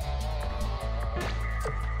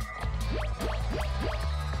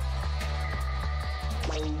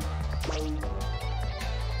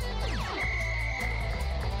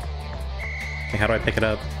 How do I pick it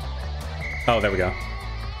up? Oh, there we go.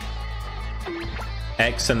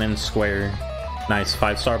 X and then square. Nice,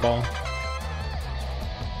 5-star ball.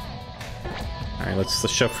 Alright, let's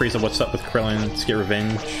show Frieza what's up with Krillin. Let's get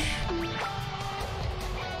revenge.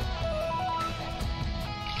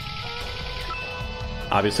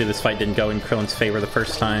 Obviously this fight didn't go in Krillin's favor the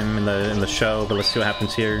first time in the show, but let's see what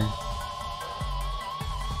happens here.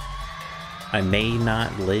 I may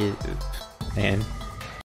not live. Man,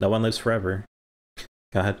 no one lives forever.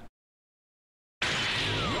 God.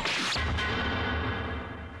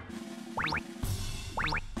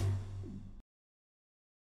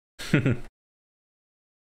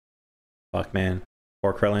 Fuck, man.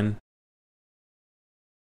 Poor Krillin.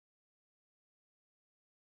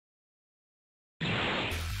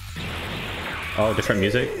 Oh, different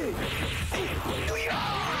music?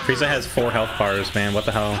 Frieza has 4 health bars, man. What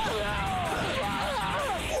the hell?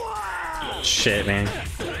 Shit, man.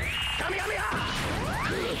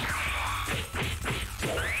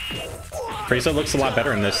 Frieza looks a lot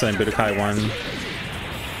better in this than Budokai 1.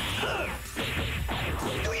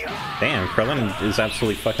 Damn, Krillin is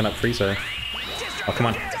absolutely fucking up Frieza. Oh, come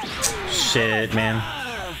on. Shit, man.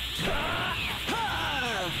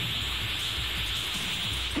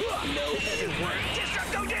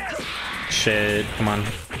 Shit, come on.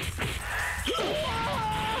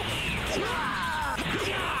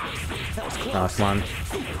 Oh, come on.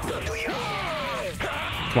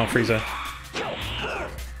 Come on, Frieza.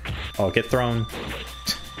 Oh, get thrown.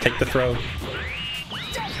 Take the throw.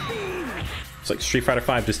 It's like Street Fighter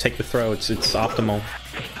 5, just take the throw. It's optimal.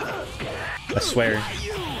 I swear.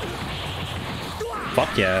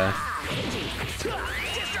 Fuck yeah.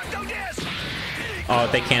 Oh,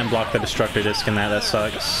 they can block the Destructor Disc in that. That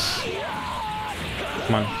sucks.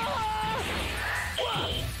 Come on.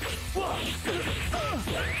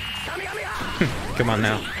 Come on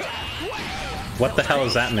now. What the hell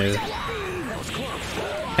is that move?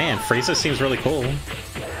 Man, Frieza seems really cool.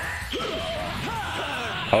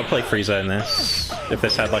 I would play Frieza in this. If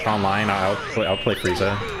this had like online, I'll play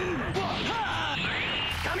Frieza.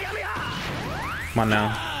 Come on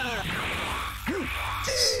now.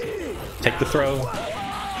 Take the throw.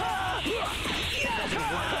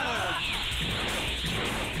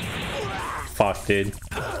 Fuck, dude.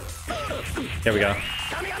 There we go.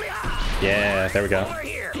 Yeah, there we go.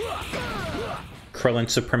 Krillin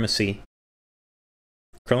supremacy.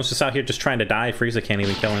 Krillin's just out here just trying to die. Frieza can't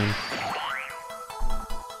even kill him.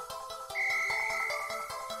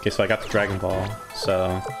 Okay, so I got the Dragon Ball.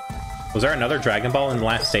 So, was there another Dragon Ball in the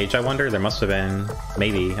last stage, I wonder? There must have been.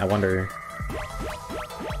 Maybe, I wonder.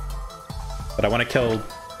 But I want to kill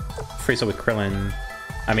Frieza with Krillin.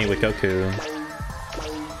 I mean, with Goku.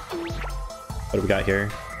 What do we got here?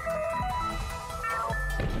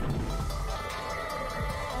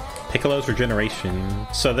 Piccolo's regeneration.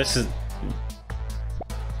 So this is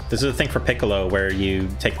a thing for Piccolo where you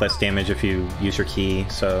take less damage if you use your ki,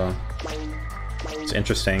 so it's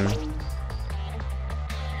interesting.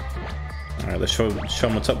 Alright, let's show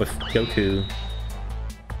them what's up with Goku.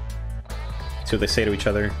 See what they say to each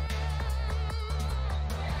other.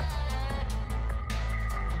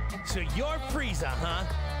 So you're Frieza, huh?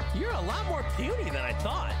 You're a lot more puny than I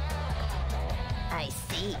thought. I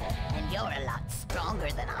see, and you're a lot stronger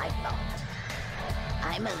than I thought.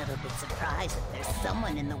 I'm a little bit surprised that there's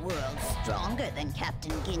someone in the world stronger than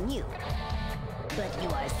Captain Ginyu. But you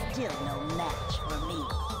are still no match for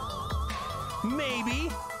me.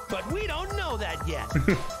 Maybe, but we don't know that yet.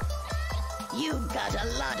 You've got a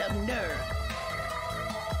lot of nerve.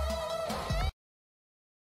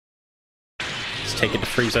 Let's take it to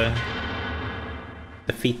Frieza.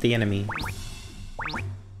 Defeat the enemy.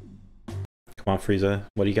 Come on, Frieza.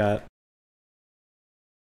 What do you got?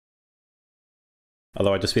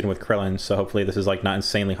 Although I just beat him with Krillin, so hopefully this is like not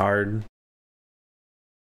insanely hard.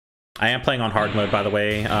 I am playing on hard mode, by the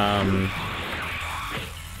way.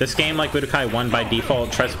 This game, like Budokai 1 by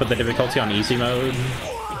default, tries to put the difficulty on easy mode.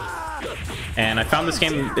 And I found this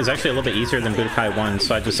game is actually a little bit easier than Budokai 1,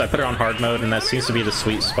 so I put it on hard mode, and that seems to be the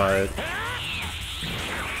sweet spot.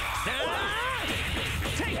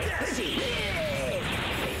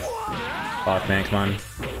 Fuck, man, come on.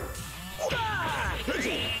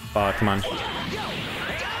 Fuck, come on.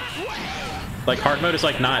 Like, hard mode is,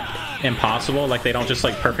 like, not impossible. Like, they don't just,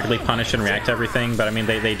 like, perfectly punish and react to everything, but, I mean,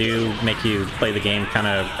 they do make you play the game kind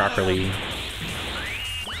of properly.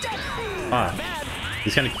 Fuck.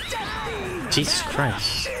 He's gonna... Jesus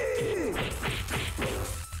Christ.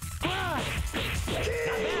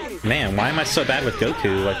 Man, why am I so bad with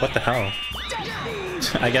Goku? Like, what the hell?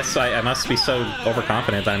 I guess I must be so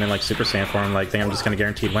overconfident that I'm in, like, Super Saiyan form, like, think I'm just gonna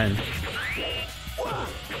guaranteed win.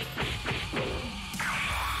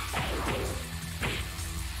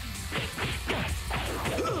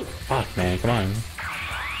 Fuck, man, come on.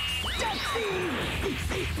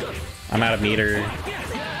 I'm out of meter.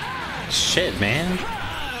 Shit, man.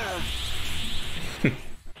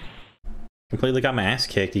 Completely got my ass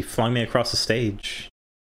kicked. He flung me across the stage.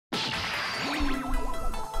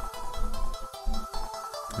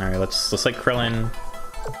 Alright, let's like Krillin.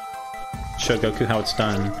 Show Goku how it's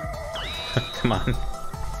done. Come on.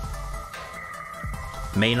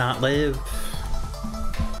 May not live.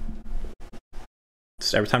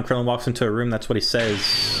 Just every time Krillin walks into a room, that's what he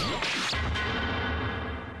says.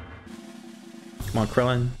 Come on,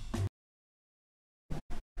 Krillin.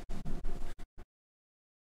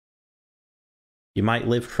 You might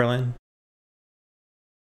live, Krillin.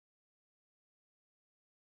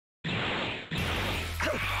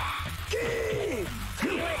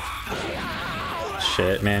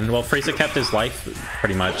 Shit, man. Well, Frieza kept his life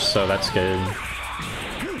pretty much, so that's good.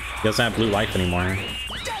 He doesn't have blue life anymore.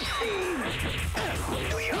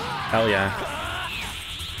 Hell yeah.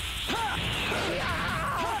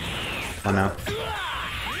 Oh no.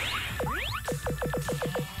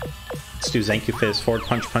 Let's do Zanku Fist, forward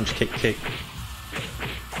punch, punch, kick, kick.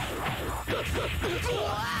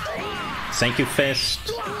 Zanku Fist.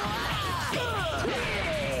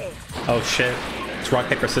 Oh shit. It's rock,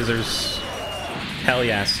 paper, scissors. Hell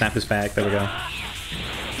yeah, snap his back. There we go.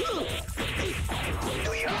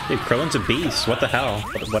 Dude, Krillin's a beast. What the hell?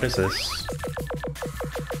 What is this?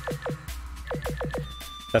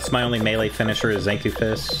 That's my only melee finisher is Zanku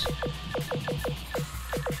Fist.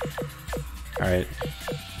 Alright.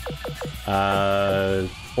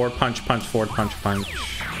 Forward punch, punch, forward punch, punch.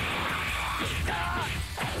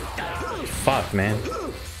 Fuck, man.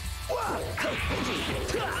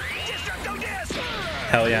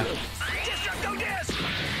 Hell yeah.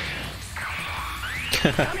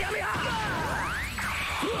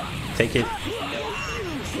 Take it.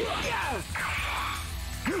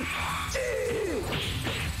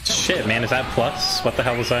 Shit, man, is that plus? What the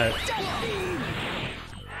hell was that?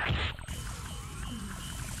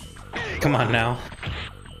 Come on now.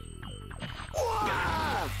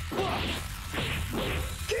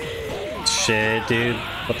 Shit, dude.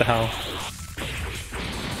 What the hell?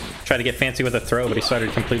 Tried to get fancy with a throw, but he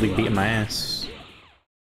started completely beating my ass.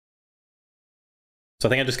 So I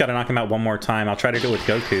think I just gotta knock him out one more time. I'll try to do it with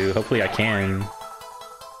Goku. Hopefully I can.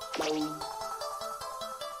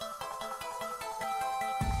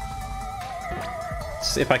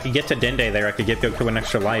 If I could get to Dende there, I could give Goku an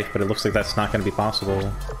extra life, but it looks like that's not gonna be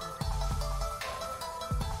possible.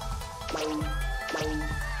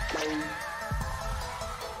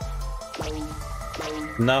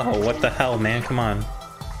 No, what the hell, man? Come on.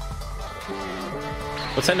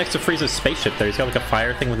 What's that next to Frieza's spaceship there? He's got like a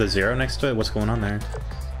fire thing with a 0 next to it? What's going on there?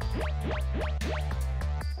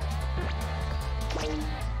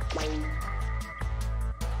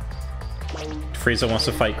 Frieza wants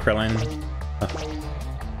to fight Krillin. Oh.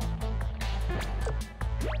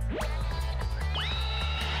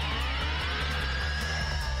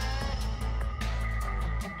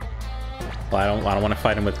 Well, I don't want to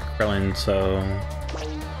fight him with Krillin, so...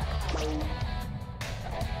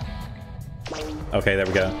 Okay, there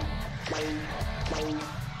we go.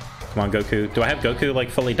 Come on, Goku. Do I have Goku, like,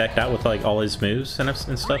 fully decked out with, like, all his moves and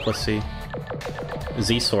stuff? Let's see.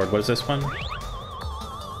 Z-Sword, what is this one?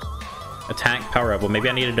 Attack power-up. Well, maybe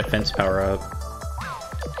I need a defense power-up.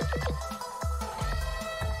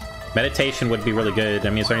 Meditation would be really good. I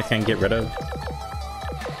mean, is there anything I can get rid of?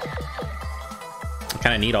 I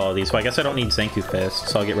kind of need all of these. Well, I guess I don't need Zanku Fist,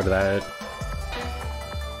 so I'll get rid of that.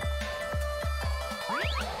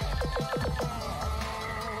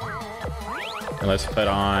 And let's put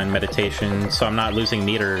on Meditation, so I'm not losing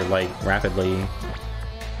meter, like, rapidly.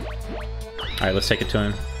 Alright, let's take it to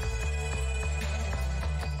him.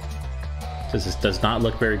 This does not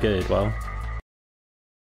look very good. Well,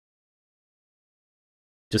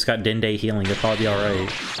 just got Dende healing. It'll probably be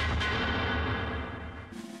alright.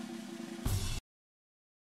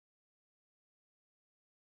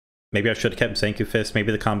 Maybe I should have kept Zanku Fist.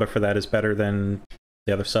 Maybe the combo for that is better than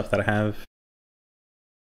the other stuff that I have.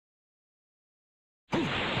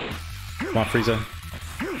 Come on, Frieza.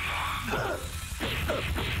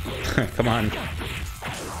 Come on.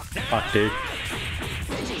 Fuck, dude.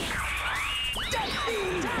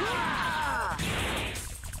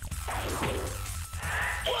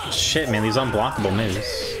 Shit, man, these unblockable moves.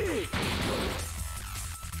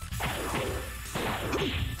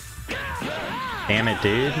 Damn it,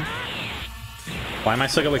 dude. Why am I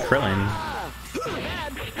so good with Krillin?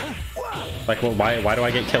 Like, well, why do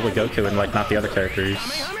I get killed with Goku and, like, not the other characters?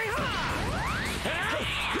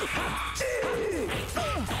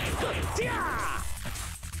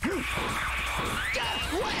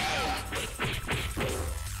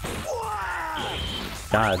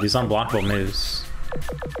 God, these unblockable moves.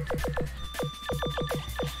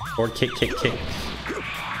 Or kick, kick, kick.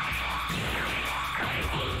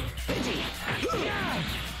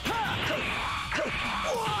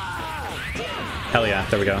 Hell yeah,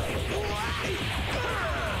 there we go.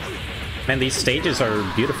 Man, these stages are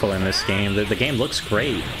beautiful in this game. The game looks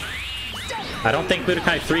great. I don't think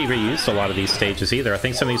Budokai 3 reused a lot of these stages either. I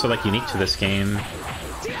think some of these are like unique to this game.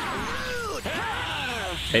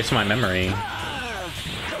 Based on my memory.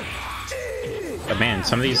 But man,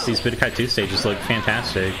 some of these Budokai 2 stages look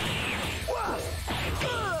fantastic.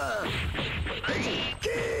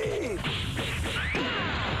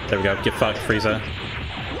 There we go. Get fucked, Frieza.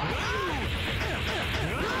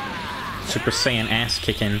 Super Saiyan ass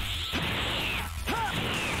kicking.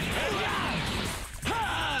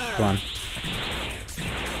 Come on.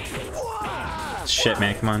 Shit,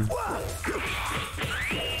 man, come on.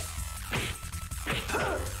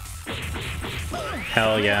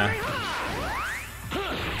 Hell yeah.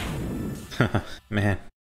 Man.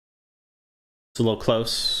 It's a little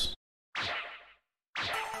close.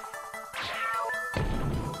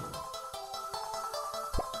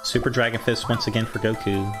 Super Dragon Fist once again for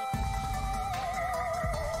Goku.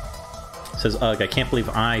 Says, ugh, I can't believe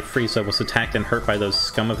I, Frieza, was attacked and hurt by those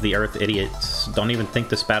scum of the earth idiots. Don't even think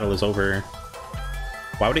this battle is over.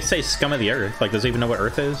 Why would he say scum of the earth? Like, does he even know what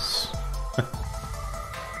earth is?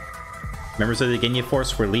 Members of the Ginyu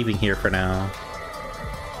Force, we're leaving here for now.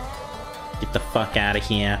 Get the fuck out of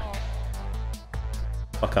here.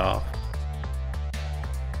 Fuck off.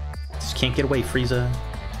 Just can't get away, Frieza.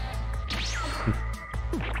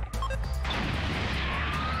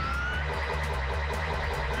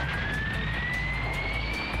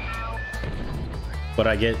 What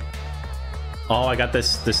I get? Oh, I got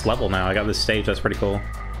this level now. I got this stage. That's pretty cool.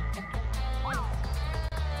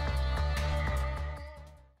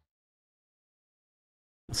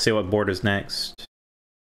 Let's see what board is next.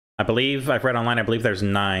 I believe, I've read online, I believe there's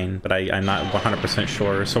 9, but I'm not 100%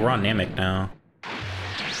 sure. So we're on Namek now.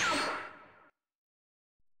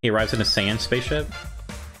 He arrives in a sand spaceship.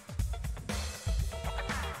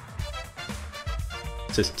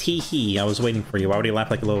 It says, tee-hee, I was waiting for you. Why would he laugh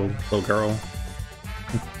like a little girl?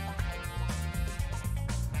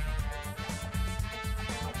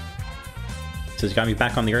 Says, you got me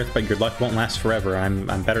back on the earth, but your luck won't last forever.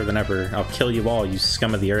 I'm better than ever. I'll kill you all, you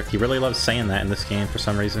scum of the earth. He really loves saying that in this game for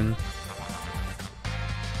some reason.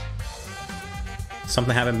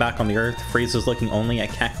 Something happened back on the earth. Frieza's looking only at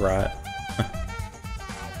Kakarot.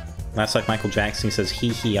 That's like Michael Jackson. He says,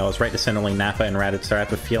 hee, I was right to send only Nappa and Raditz. I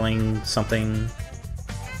have a feeling something.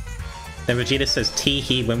 Then Vegeta says,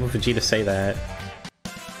 tee-hee. When would Vegeta say that?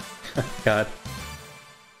 God.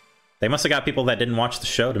 They must have got people that didn't watch the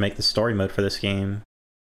show to make the story mode for this game.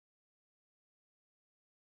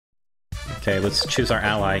 Okay, let's choose our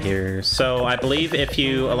ally here. So, I believe if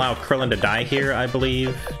you allow Krillin to die here, I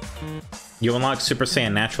believe, you unlock Super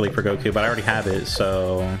Saiyan naturally for Goku, but I already have it,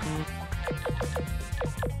 so...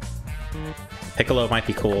 Piccolo might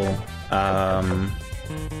be cool.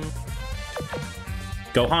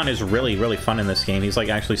 Gohan is really, really fun in this game. He's, like,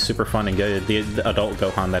 actually super fun and good. The adult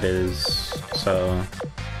Gohan, that is. So...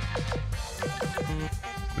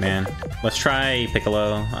 Man, let's try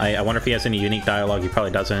Piccolo. I wonder if he has any unique dialogue. He probably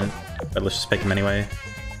doesn't, but let's just pick him anyway.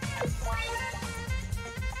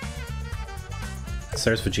 So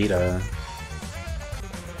there's Vegeta.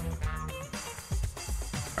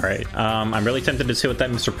 Alright, I'm really tempted to see what that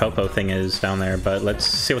Mr. Popo thing is down there, but let's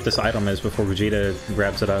see what this item is before Vegeta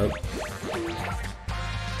grabs it up.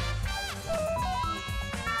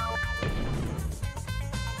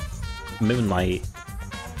 Moonlight.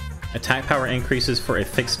 Attack power increases for a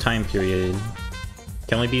fixed time period.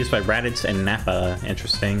 Can only be used by Raditz and Nappa.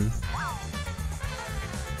 Interesting.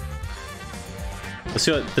 Let's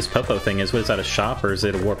see what this Popo thing is. What is that, a shop or is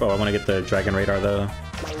it a warp? Oh, I want to get the Dragon Radar though.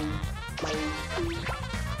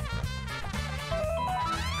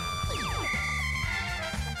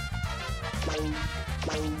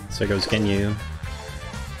 So goes Ginyu.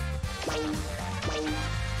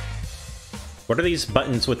 What are these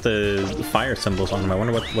buttons with the fire symbols on them? I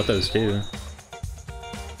wonder what those do.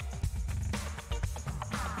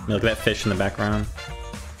 Look at that fish in the background.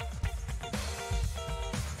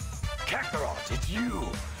 Kakarot, it's you!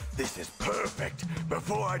 This is perfect!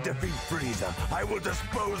 Before I defeat Frieza, I will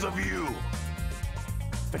dispose of you!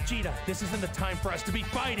 Vegeta, this isn't the time for us to be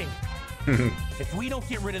fighting! If we don't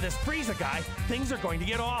get rid of this Frieza guy, things are going to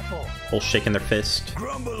get awful! All shaking their fist.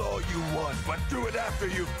 Grumble all you want, but do it after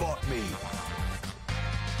you've fought me!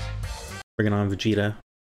 Bringing on Vegeta.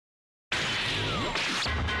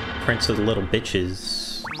 Prince of the Little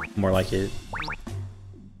Bitches. More like it.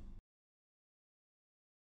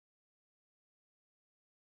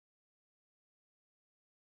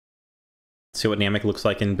 See what Namek looks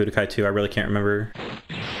like in Budokai 2. I really can't remember.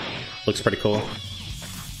 Looks pretty cool.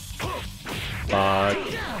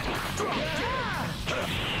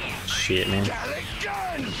 Shit, man.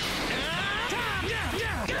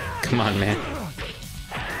 Come on, man.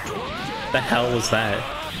 The hell was that?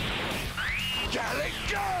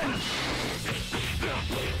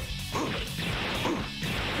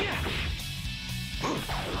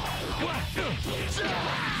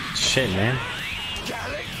 Shit, man.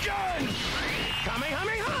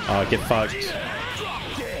 Oh, get fucked.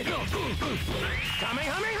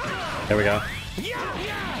 There we go.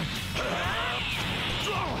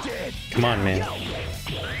 Come on, man.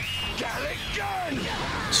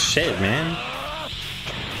 Shit, man.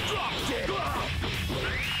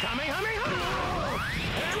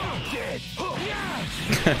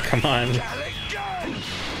 Come on.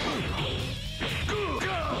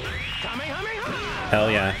 Hell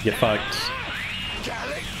yeah, get fucked.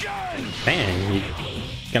 Man, you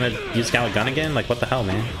gonna use Gallic Gun again? Like, what the hell,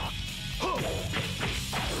 man?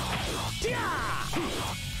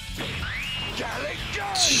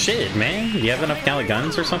 Shit, man. You have enough Gallic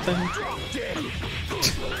Guns or something?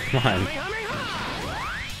 Come on.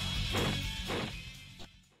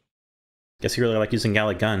 Guess you really like using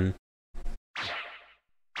Gallic Gun.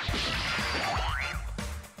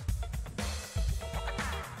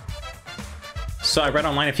 So I read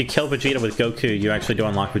online if you kill Vegeta with Goku, you actually do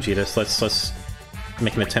unlock Vegeta. So let's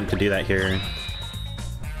make an attempt to do that here.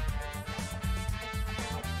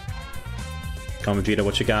 Come on, Vegeta,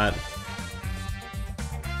 what you got?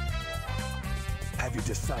 Have you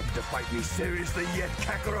decided to fight me seriously yet,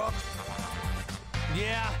 Kakarot?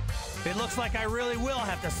 Yeah, it looks like I really will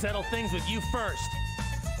have to settle things with you first.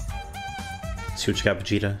 See what you got,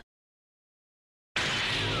 Vegeta.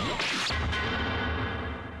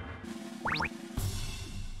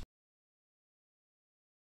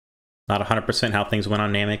 Not 100% how things went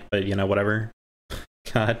on Namek, but you know, whatever.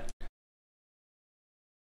 God.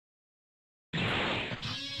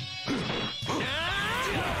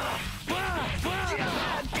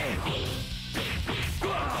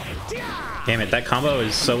 Damn it, that combo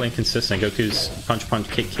is so inconsistent. Goku's punch punch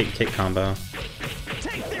kick kick kick combo.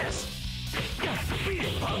 Take this. Beat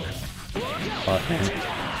it, punk. Fuck, man.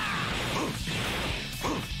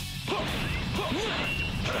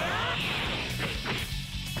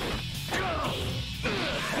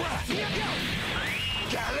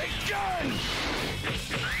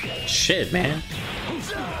 Shit, man.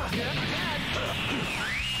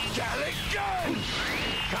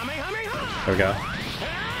 There we go.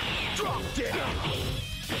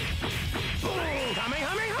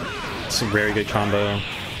 It's a very good combo.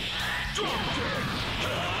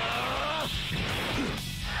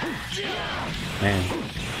 Man.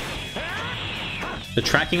 The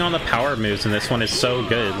tracking on the power moves in this one is so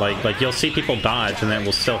good. Like you'll see people dodge and then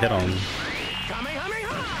we'll still hit them.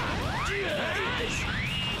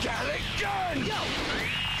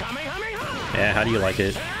 Yeah, how do you like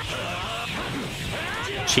it?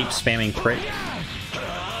 Cheap spamming prick.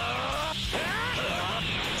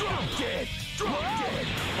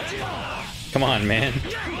 Come on, man.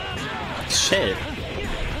 Shit.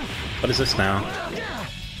 What is this now?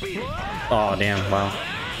 Oh, damn, wow.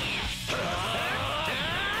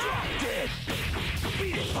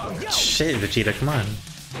 Shit, Vegeta, come on.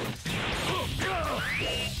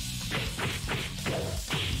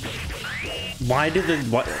 Why did the...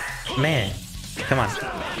 what? Man. Come on.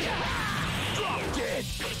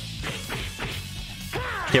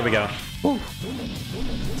 Here we go. Woo.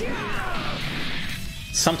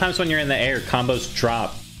 Sometimes when you're in the air, combos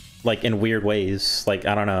drop, like, in weird ways. Like,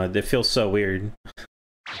 I don't know, it feels so weird.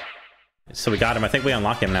 So we got him. I think we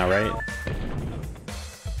unlock him now, right?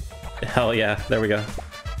 Hell yeah, there we go.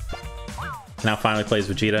 Now finally plays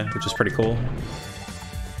Vegeta, which is pretty cool.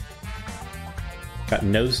 Got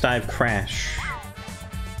Nosedive Crash.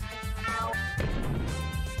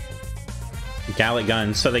 Gallic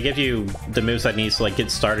Gun. So they give you the moves that needs to like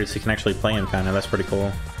get started so you can actually play him, kind of. That's pretty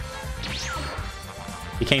cool.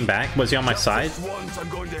 He came back? Was he on my side? Once I'm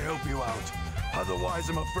going to help you out. Otherwise,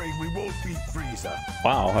 I'm afraid we won't beat Frieza.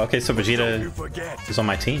 Wow, okay, so Vegeta is on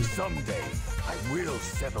my team. Someday, I will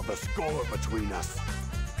settle the score between us.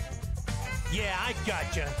 Yeah, I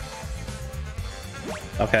gotcha.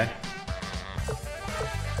 Okay.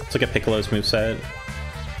 Let's look at Piccolo's moveset.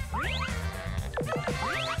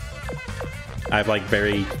 I have like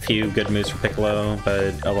very few good moves for Piccolo,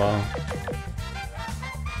 but oh well.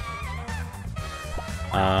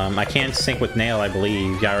 I can sync with Nail, I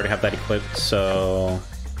believe. Yeah, I already have that equipped, so...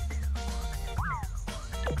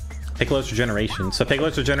 Piccolo's Regeneration. So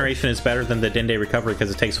Piccolo's Regeneration is better than the Dende Recovery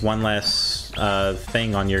because it takes one less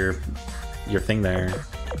thing on your thing there.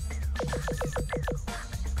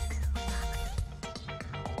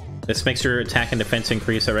 This makes your attack and defense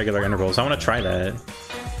increase at regular intervals. I want to try that.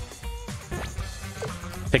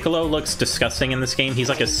 Piccolo looks disgusting in this game. He's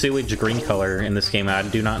like a sewage green color in this game. I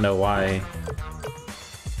do not know why.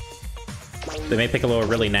 They made Piccolo a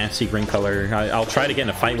really nasty green color. I'll try to get in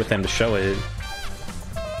a fight with him to show it.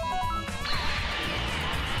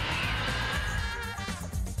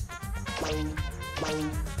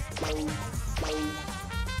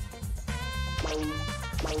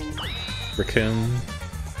 Raccoon.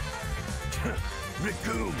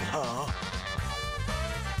 Raccoon, huh?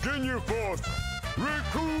 Ginyu Force!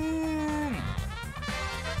 Raccoon!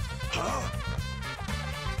 Huh?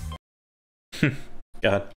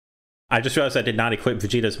 God. I just realized I did not equip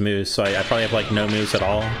Vegeta's moves, so I probably have, like, no moves at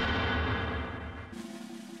all.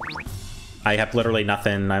 I have literally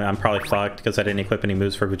nothing. I'm probably fucked because I didn't equip any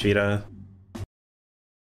moves for Vegeta.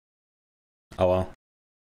 Oh well.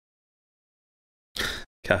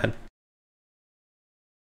 God.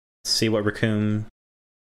 Let's see what Raccoon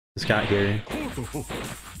has got here.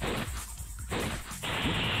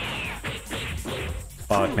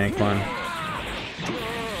 Fuck, man, come on.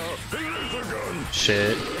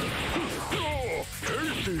 Shit.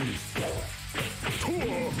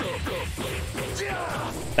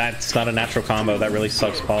 That's not a natural combo. That really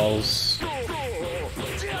sucks balls.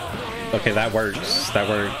 Okay, that works. That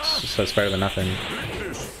works. So it's better than nothing.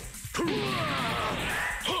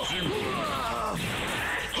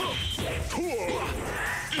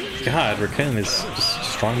 God, Raccoon is just a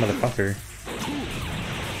strong motherfucker.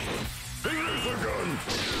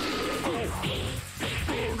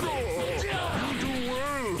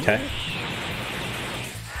 Okay.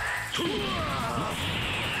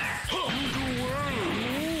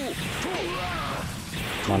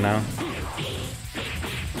 Come on now.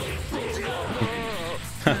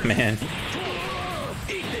 Man.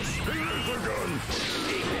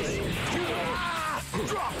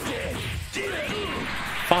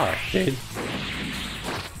 Fuck, dude.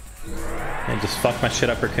 Yeah, just fuck my shit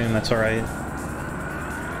up, Raccoon, that's alright.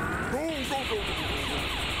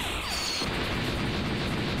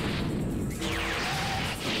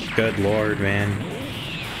 Good lord, man.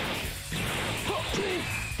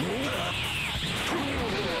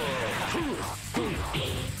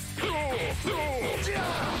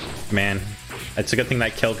 Man, it's a good thing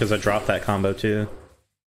that killed because I dropped that combo too.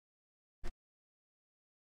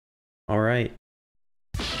 Alright.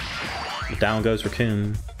 Down goes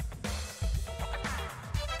Raccoon.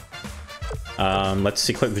 Let's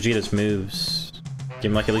equip Vegeta's moves.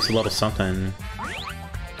 Give him like at least a little something.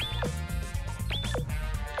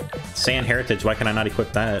 Sand Heritage, why can I not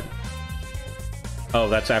equip that? Oh,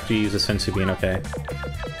 that's after you use the Sensu Bean, okay.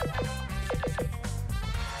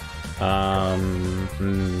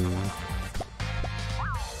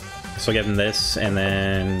 So give him this, and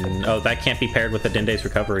then... Oh, that can't be paired with the Dende's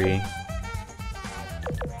Recovery.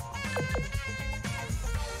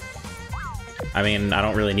 I mean, I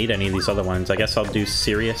don't really need any of these other ones. I guess I'll do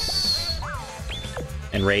Serious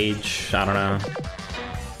and Rage. I don't know.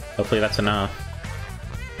 Hopefully that's enough.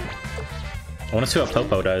 I want to see what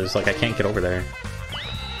Popo does. Like, I can't get over there.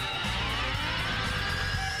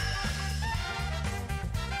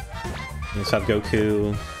 Let's have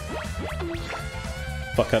Goku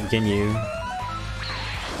fuck up Ginyu.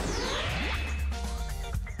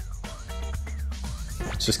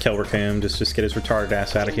 Let's just kill Raccoon. Just get his retarded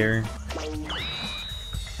ass out of here.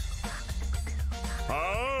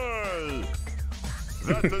 Hi!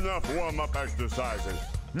 That's enough warm-up exercises.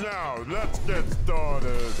 Now, let's get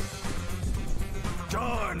started.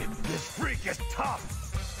 Darn, this freak is tough.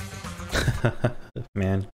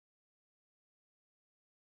 Man.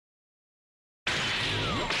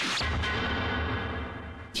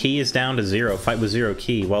 Key is down to 0. Fight with 0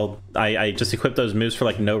 key. Well, I just equipped those moves for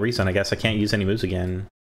like no reason. I guess I can't use any moves again.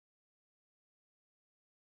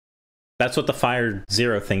 That's what the fire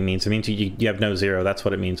 0 thing means. It means you have no 0. That's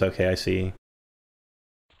what it means. Okay, I see.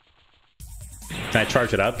 Can I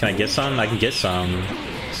charge it up? Can I get some? I can get some.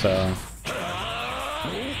 So...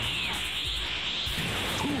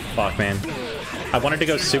 Fuck, man. I wanted to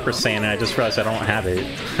go Super Saiyan and I just realized I don't have it.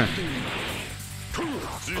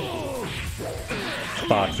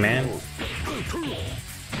 Fuck, man.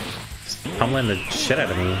 Just pummeling the shit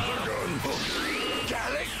out of me.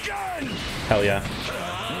 Hell yeah.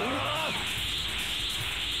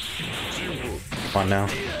 Come on now.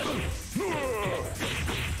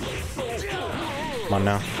 Come on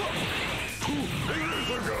now.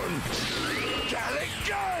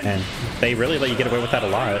 And they really let you get away with that a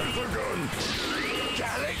lot.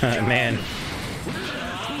 Man.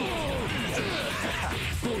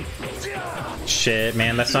 Shit,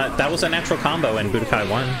 man, that was a natural combo in Budokai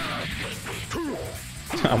 1.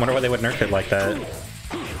 I wonder why they would nerf it like that.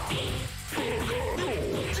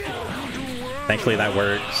 Thankfully that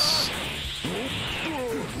works.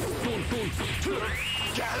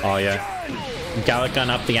 Oh yeah. Gallic gun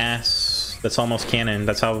up the ass. That's almost canon.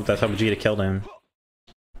 That's how Vegeta killed him.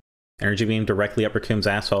 Energy beam directly up Raccoon's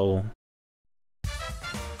asshole.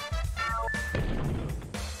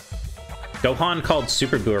 Gohan called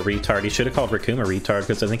Super Buu a retard. He should have called Raccoon a retard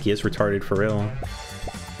because I think he is retarded for real.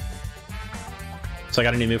 So I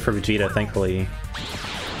got a new move for Vegeta, thankfully.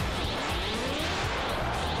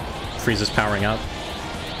 Frieza's powering up.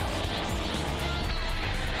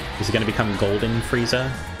 Is he gonna become Golden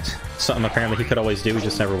Frieza? Something apparently he could always do, he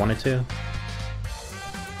just never wanted to.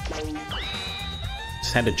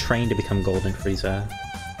 Just had to train to become Golden Frieza.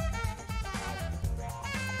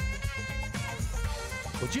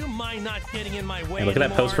 Would you mind not getting in my way? Hey, look at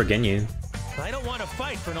that pose for Ginyu. I don't want to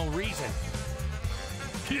fight for no reason.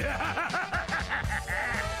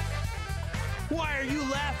 Why are you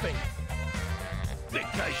laughing?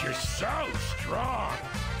 Because you're so strong.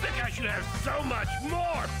 Because you have so much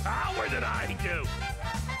more power than I do.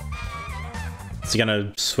 Is he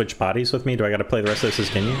gonna switch bodies with me? Do I gotta play the rest of this as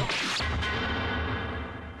Ginyu?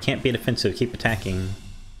 Can't be defensive, keep attacking.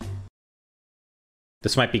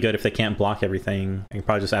 This might be good if they can't block everything. I can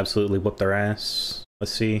probably just absolutely whoop their ass.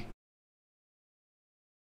 Let's see.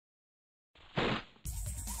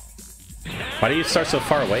 Why do you start so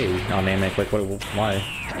far away on Namek? Like, what? Why?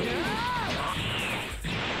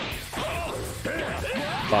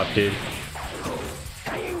 Fuck, dude.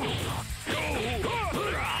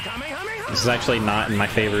 This is actually not in my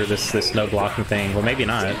favor, this no blocking thing. Well, maybe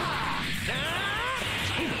not.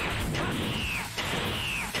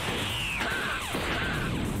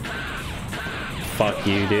 Fuck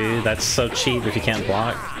you, dude. That's so cheap if you can't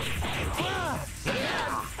block.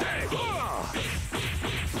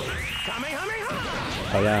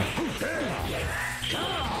 Oh, yeah.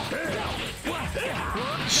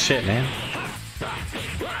 Shit, man.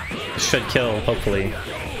 Should kill, hopefully.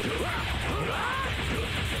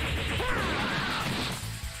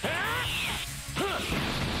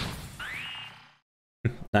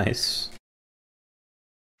 Nice.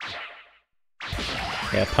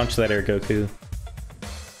 Yeah, punch that air, Goku.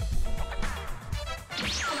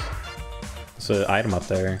 There's an item up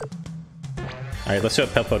there. Alright, let's see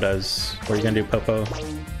what Popo does. What are you gonna do, Popo?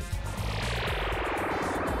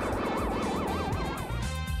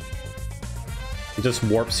 He just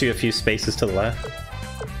warps you a few spaces to the left.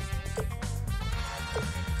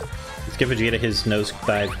 Let's give Vegeta his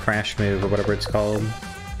nosedive crash move, or whatever it's called.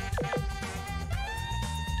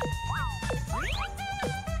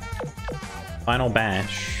 Final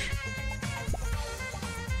bash.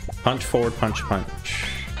 Punch forward, punch, punch.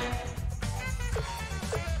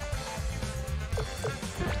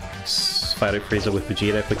 Let's fight out Frieza with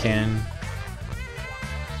Vegeta if we can.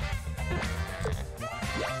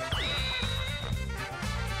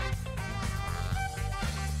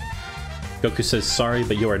 Goku says, sorry,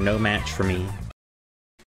 but you are no match for me.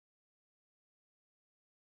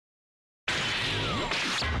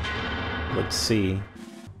 Let's see.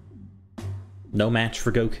 No match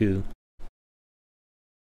for Goku.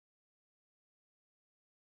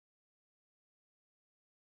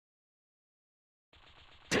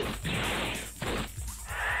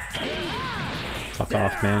 Fuck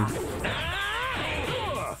off, man.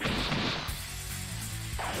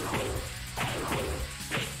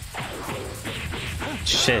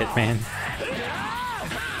 Shit, man.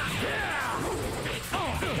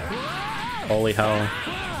 Holy hell.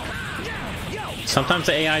 Sometimes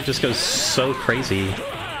the AI just goes so crazy.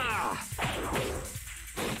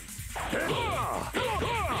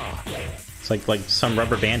 It's like some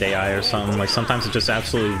rubber band AI or something. Like sometimes it just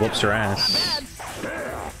absolutely whoops your ass. There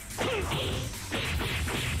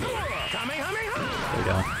we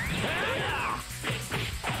go.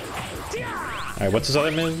 Alright, what's his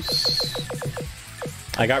other moves?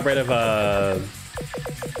 I got rid of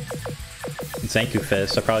Zanku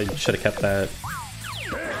Fist. I probably should have kept that.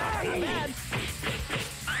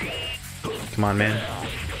 Come on, man.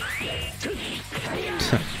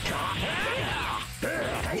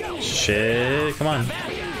 Shit, come on.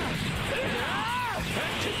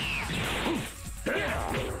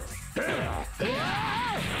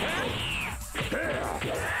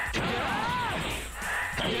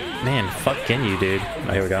 Man, fuck Ginyu, dude.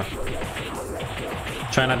 Oh, here we go.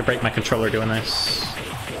 Try not to break my controller doing this.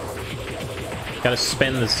 Gotta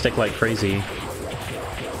spin the stick like crazy.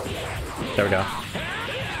 There we go.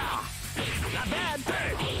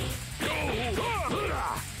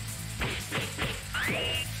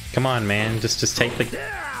 Come on, man. Just take the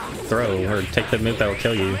throw, or take the move that will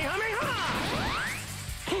kill you.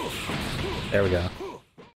 There we go.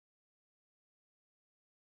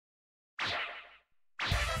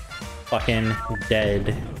 Fucking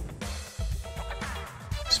dead.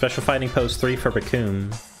 Special fighting pose 3 for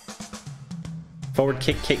Bakum. Forward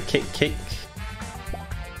kick, kick, kick, kick.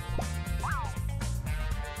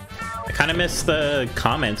 I kind of miss the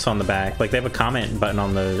comments on the back. Like, they have a comment button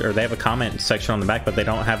on the, or they have a comment section on the back, but they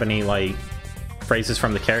don't have any, like, phrases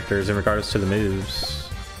from the characters in regards to the moves.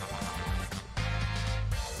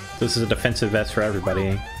 This is a defensive vest for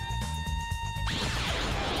everybody.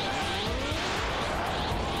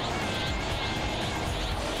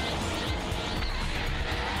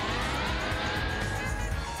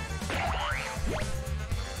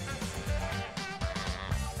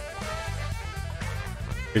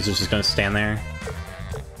 Frieza's just gonna stand there.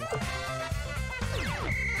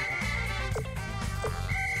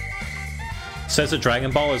 Says the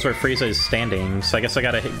Dragon Ball is where Frieza is standing, so I guess I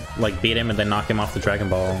gotta like beat him and then knock him off the Dragon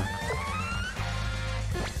Ball.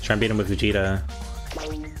 Try and beat him with Vegeta.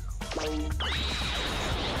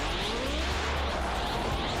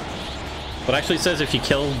 But actually it says if you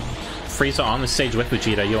kill Frieza on the stage with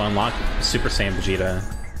Vegeta, you'll unlock Super Saiyan Vegeta.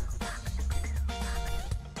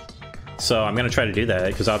 So I'm gonna try to do that,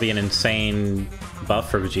 because I'll be an insane buff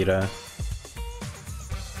for Vegeta.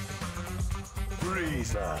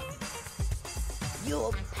 Frieza.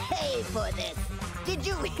 You'll pay for this. Did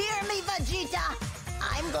you hear me, Vegeta?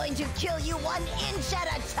 I'm going to kill you 1 inch at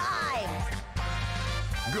a time.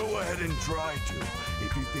 Go ahead and try to.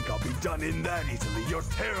 If you think I'll be done in that easily, you're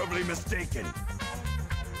terribly mistaken.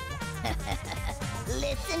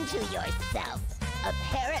 Listen to yourself.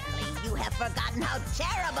 Apparently, you have forgotten how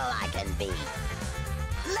terrible I can be.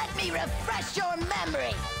 Let me refresh your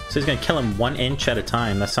memory. So he's gonna kill him 1 inch at a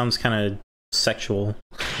time. That sounds kind of sexual.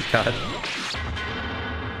 God.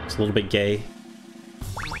 It's a little bit gay.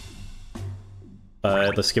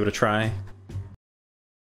 But let's give it a try.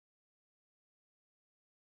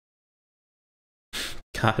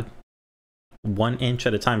 God. 1 inch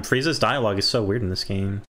at a time. Frieza's dialogue is so weird in this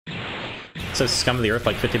game. It says scum of the earth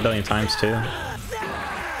like 50 billion times too.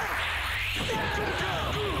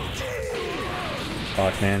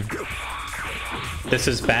 Fuck, man. This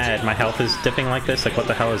is bad. My health is dipping like this. Like, what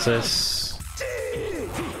the hell is this?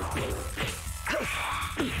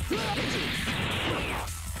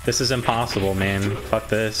 This is impossible, man. Fuck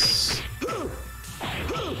this.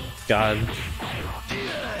 God.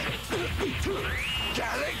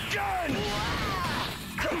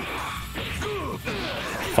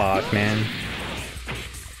 Fuck, man.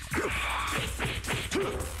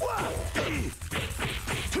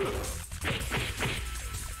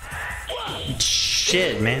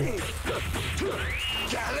 Shit, man.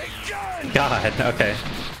 God, okay.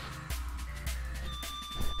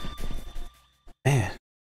 Man,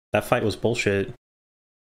 that fight was bullshit.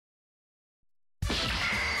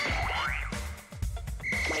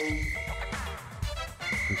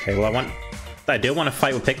 Okay, well I do want to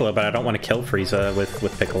fight with Piccolo, but I don't want to kill Frieza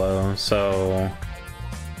with Piccolo, so...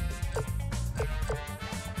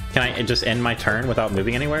 Can I just end my turn without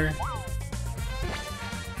moving anywhere?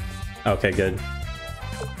 Okay, good.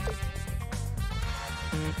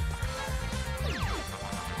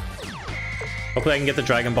 Hopefully I can get the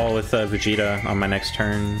Dragon Ball with Vegeta on my next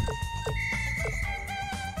turn.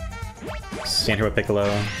 Stand here with Piccolo.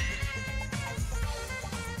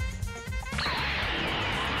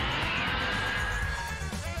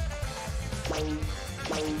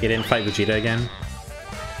 He didn't fight Vegeta again.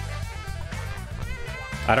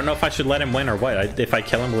 I don't know if I should let him win or what. If I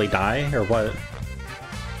kill him, will he die or what?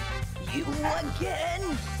 You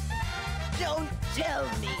again? Don't tell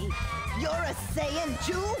me. You're a Saiyan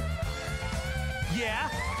too? Yeah,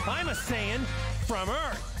 I'm a Saiyan from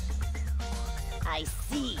Earth. I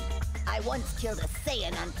see. I once killed a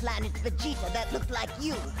Saiyan on planet Vegeta that looked like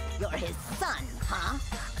you. You're his son, huh?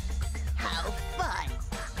 How fun.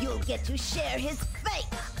 You'll get to share his fate.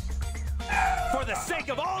 For the sake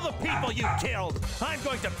of all the people you killed, I'm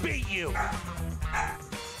going to beat you.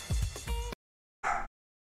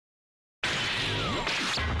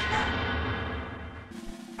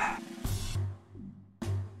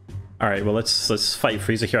 Alright, well let's fight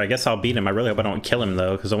Frieza here. I guess I'll beat him. I really hope I don't kill him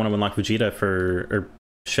though, because I want to unlock Vegeta for... or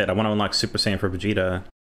shit, I want to unlock Super Saiyan for Vegeta.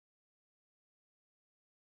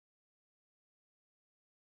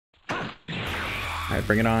 Alright,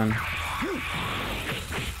 bring it on.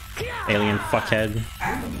 Alien fuckhead.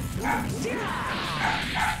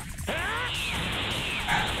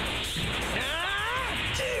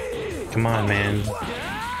 Come on, man.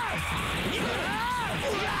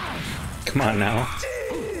 Come on now.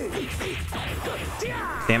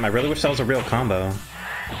 Damn, I really wish that was a real combo.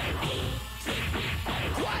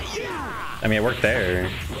 I mean, it worked there.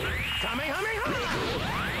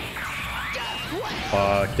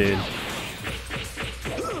 Fuck, dude.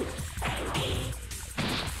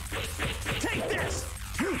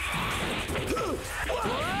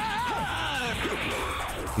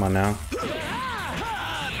 Come on now.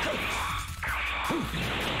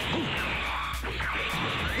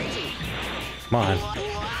 Come on.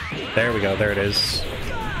 There we go, there it is.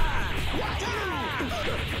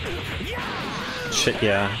 Shit,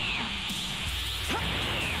 yeah.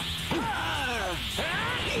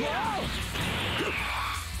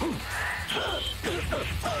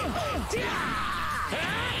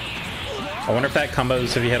 I wonder if that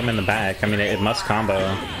combos if you hit him in the back. I mean, it must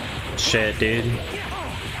combo. Shit, dude.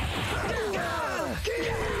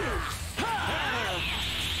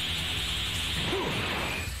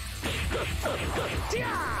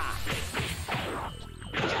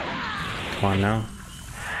 Come on now.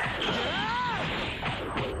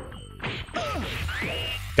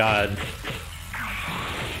 God.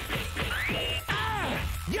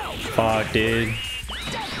 Fuck, dude.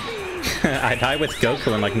 I die with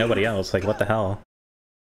Goku and like nobody else. Like, what the hell?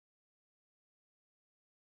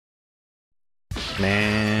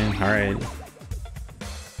 Man, alright.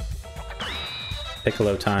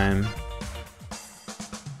 Piccolo time.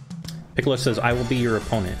 Piccolo says, I will be your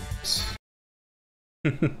opponent.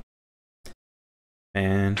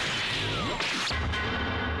 Man.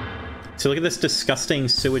 So look at this disgusting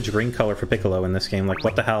sewage green color for Piccolo in this game. Like,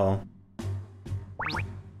 what the hell?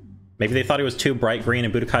 Maybe they thought he was too bright green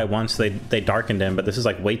in Budokai 1, so they darkened him, but this is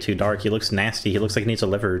like way too dark. He looks nasty. He looks like he needs a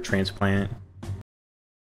liver transplant.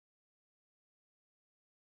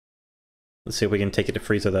 Let's see if we can take it to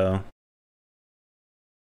Frieza, though.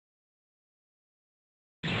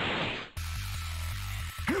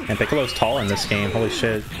 And Piccolo's tall in this game. Holy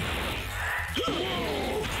shit.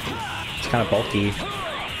 It's kind of bulky.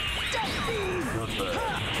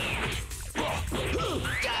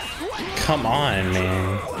 Come on,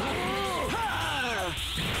 man.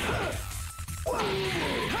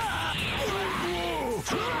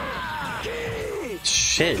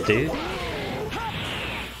 Shit, dude.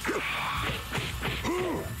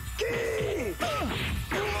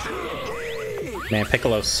 Man,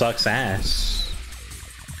 Piccolo sucks ass.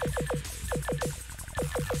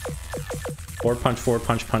 Forward punch, forward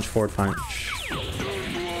punch, punch, forward punch.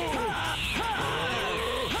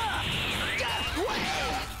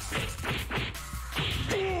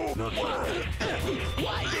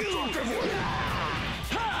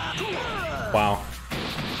 Wow.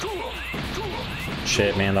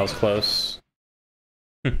 Shit, man, that was close.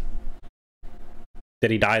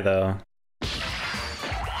 Did he die, though?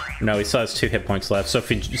 No, he still has 2 hit points left, so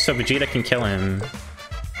Vegeta can kill him.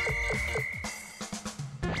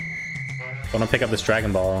 I want to pick up this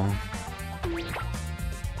Dragon Ball.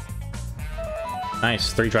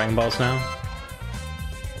 Nice, 3 Dragon Balls now.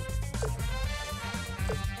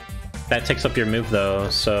 That takes up your move, though,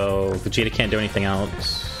 so Vegeta can't do anything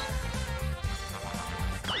else.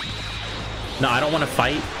 No, I don't want to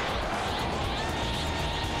fight.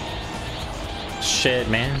 Shit,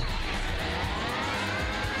 man.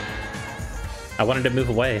 I wanted to move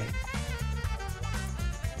away.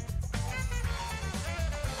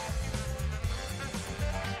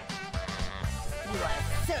 You are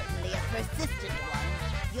certainly a persistent one.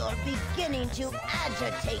 You're beginning to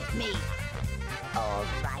agitate me. All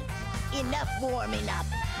right, enough warming up.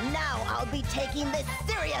 Now I'll be taking this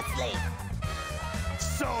seriously.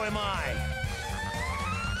 So am I.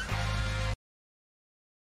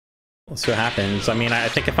 Let's see what happens. I mean, I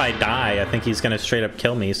think if I die, I think he's gonna straight up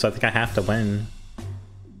kill me, so I think I have to win.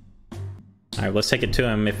 Alright, let's take it to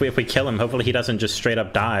him. If we kill him, hopefully he doesn't just straight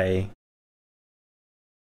up die.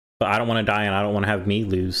 But I don't want to die, and I don't want to have me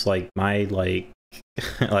lose, like, my, like,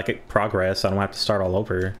 like, progress. I don't have to start all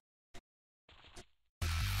over.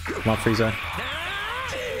 Come on, Frieza.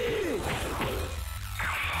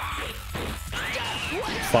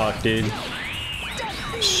 Fuck, dude.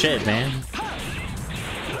 Shit, man.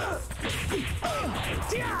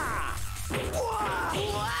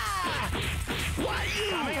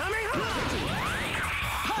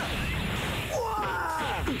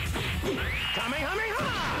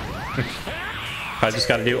 I just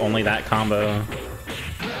gotta do only that combo.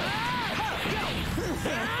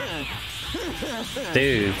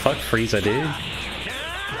 Dude, fuck Frieza, dude.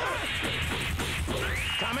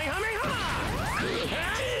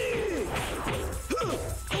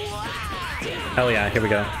 Hell yeah, here we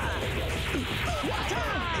go.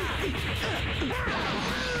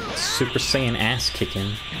 Super Saiyan ass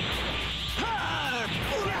kicking.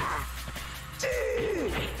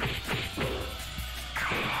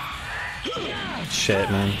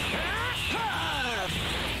 Shit, man.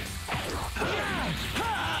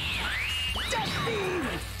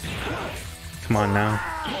 Come on now.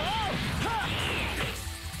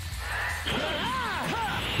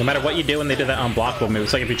 No matter what you do when they do that unblockable move,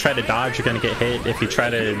 it's like if you try to dodge, you're gonna get hit. If you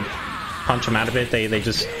try to punch them out of it, they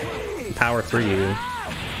just power through you.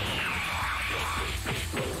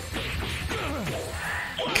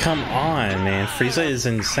 Come on, man. Frieza is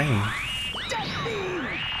insane.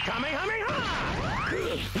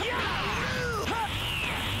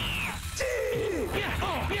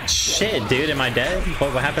 Shit, dude, am I dead?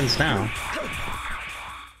 What happens now?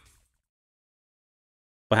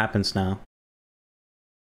 What happens now?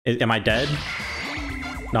 Am I dead?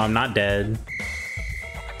 No, I'm not dead.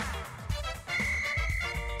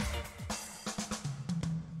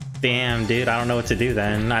 Damn, dude, I don't know what to do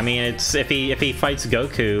then. I mean, it's if he fights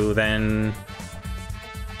Goku, then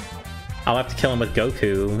I'll have to kill him with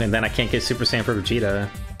Goku, and then I can't get Super Saiyan for Vegeta.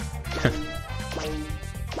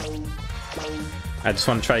 I just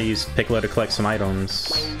want to try to use Piccolo to collect some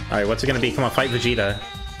items. Alright, what's it gonna be? Come on, fight Vegeta.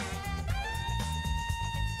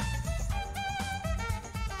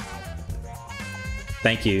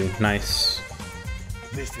 Thank you. Nice.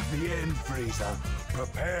 This is the end, Frieza.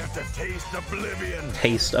 Prepare to taste oblivion.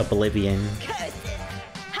 Taste oblivion. Curses!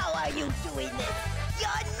 How are you doing this?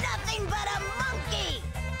 You're nothing but a monkey!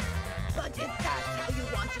 But if that's how you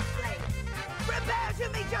want to play, prepare to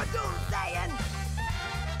meet your doom, Saiyan!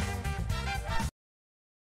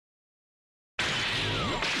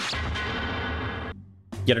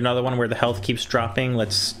 Yet another one where the health keeps dropping.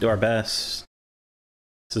 Let's do our best.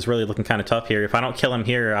 This is really looking kind of tough here. If I don't kill him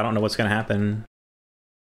here, I don't know what's going to happen.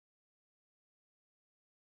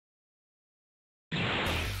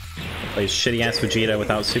 Plays shitty-ass Vegeta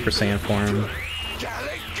without Super Saiyan form.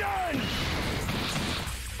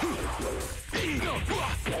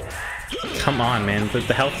 Come on, man.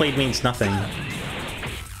 The health lead means nothing.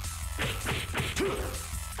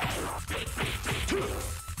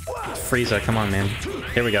 Frieza, come on, man.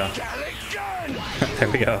 Here we go. There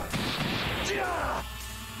we go.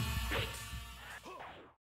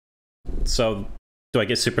 So, do I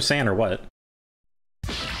get Super Saiyan or what?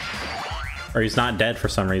 Or he's not dead for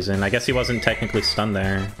some reason. I guess he wasn't technically stunned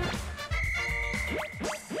there.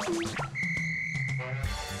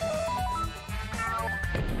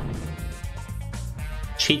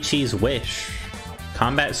 Chi-Chi's Wish.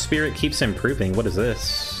 Combat Spirit keeps improving. What is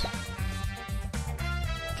this?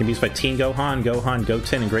 Can be used by Teen Gohan, Gohan,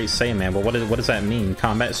 Goten, and Great Saiyaman. But what does that mean?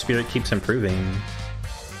 Combat Spirit keeps improving.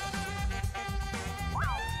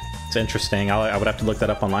 It's interesting. I would have to look that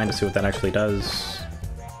up online to see what that actually does.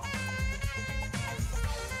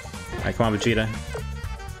 Alright, come on, Vegeta.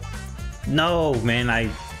 No, man,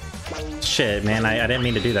 Shit, man, I didn't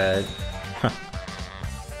mean to do that.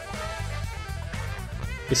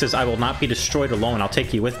 He says, I will not be destroyed alone, I'll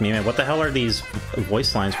take you with me. Man, what the hell are these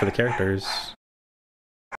voice lines for the characters?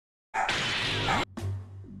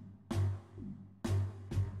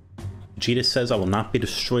 Vegeta says, I will not be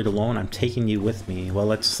destroyed alone, I'm taking you with me. Well,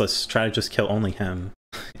 let's try to just kill only him,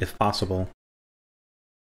 if possible.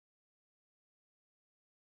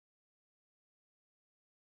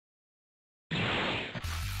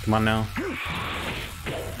 Come on now.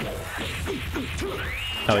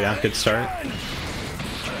 Oh yeah, good start.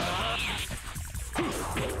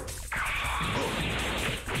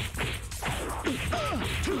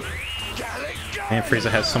 Man, Frieza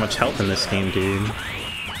has so much health in this game, dude.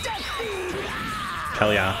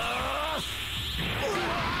 Hell yeah.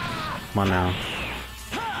 Come on now.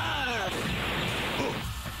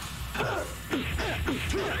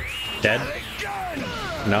 Dead?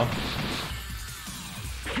 No?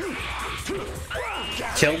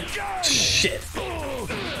 Kill? Shit.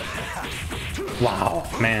 Wow,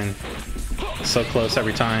 man. So close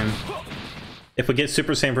every time. If we get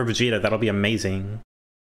Super Saiyan for Vegeta, that'll be amazing.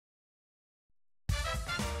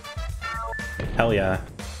 Hell yeah.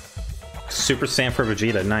 Super Saiyan for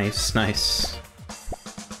Vegeta, nice, nice.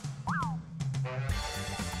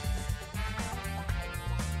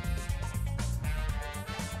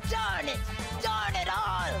 Darn it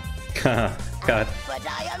all! God. But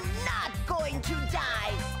I am not going to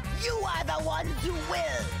die. You are the ones who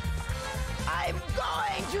will. I'm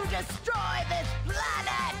going to destroy this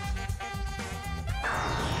planet.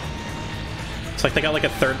 It's like they got like a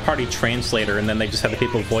third-party translator, and then they just have the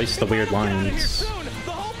people voice the weird lines.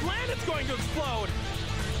 The whole planet's going to explode.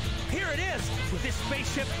 Here it is. With this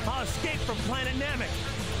spaceship, I'll escape from planet Namek.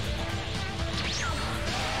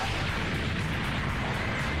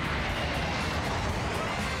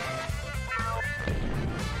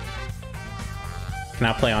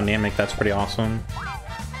 Now play on Namek, that's pretty awesome.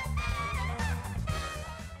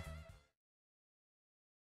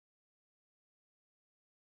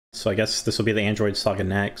 So I guess this will be the Android Saga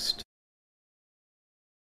next.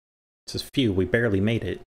 It says, phew, we barely made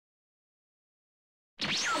it.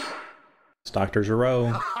 It's Dr.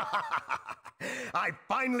 Gero. I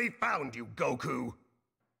finally found you, Goku.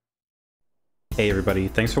 Hey everybody,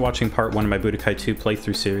 thanks for watching part 1 of my Budokai 2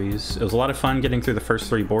 playthrough series. It was a lot of fun getting through the first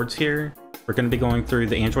 3 boards here. We're going to be going through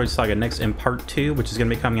the Android Saga next in part 2, which is going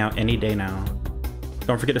to be coming out any day now.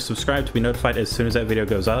 Don't forget to subscribe to be notified as soon as that video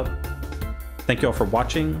goes up. Thank you all for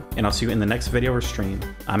watching, and I'll see you in the next video or stream.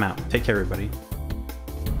 I'm out. Take care, everybody.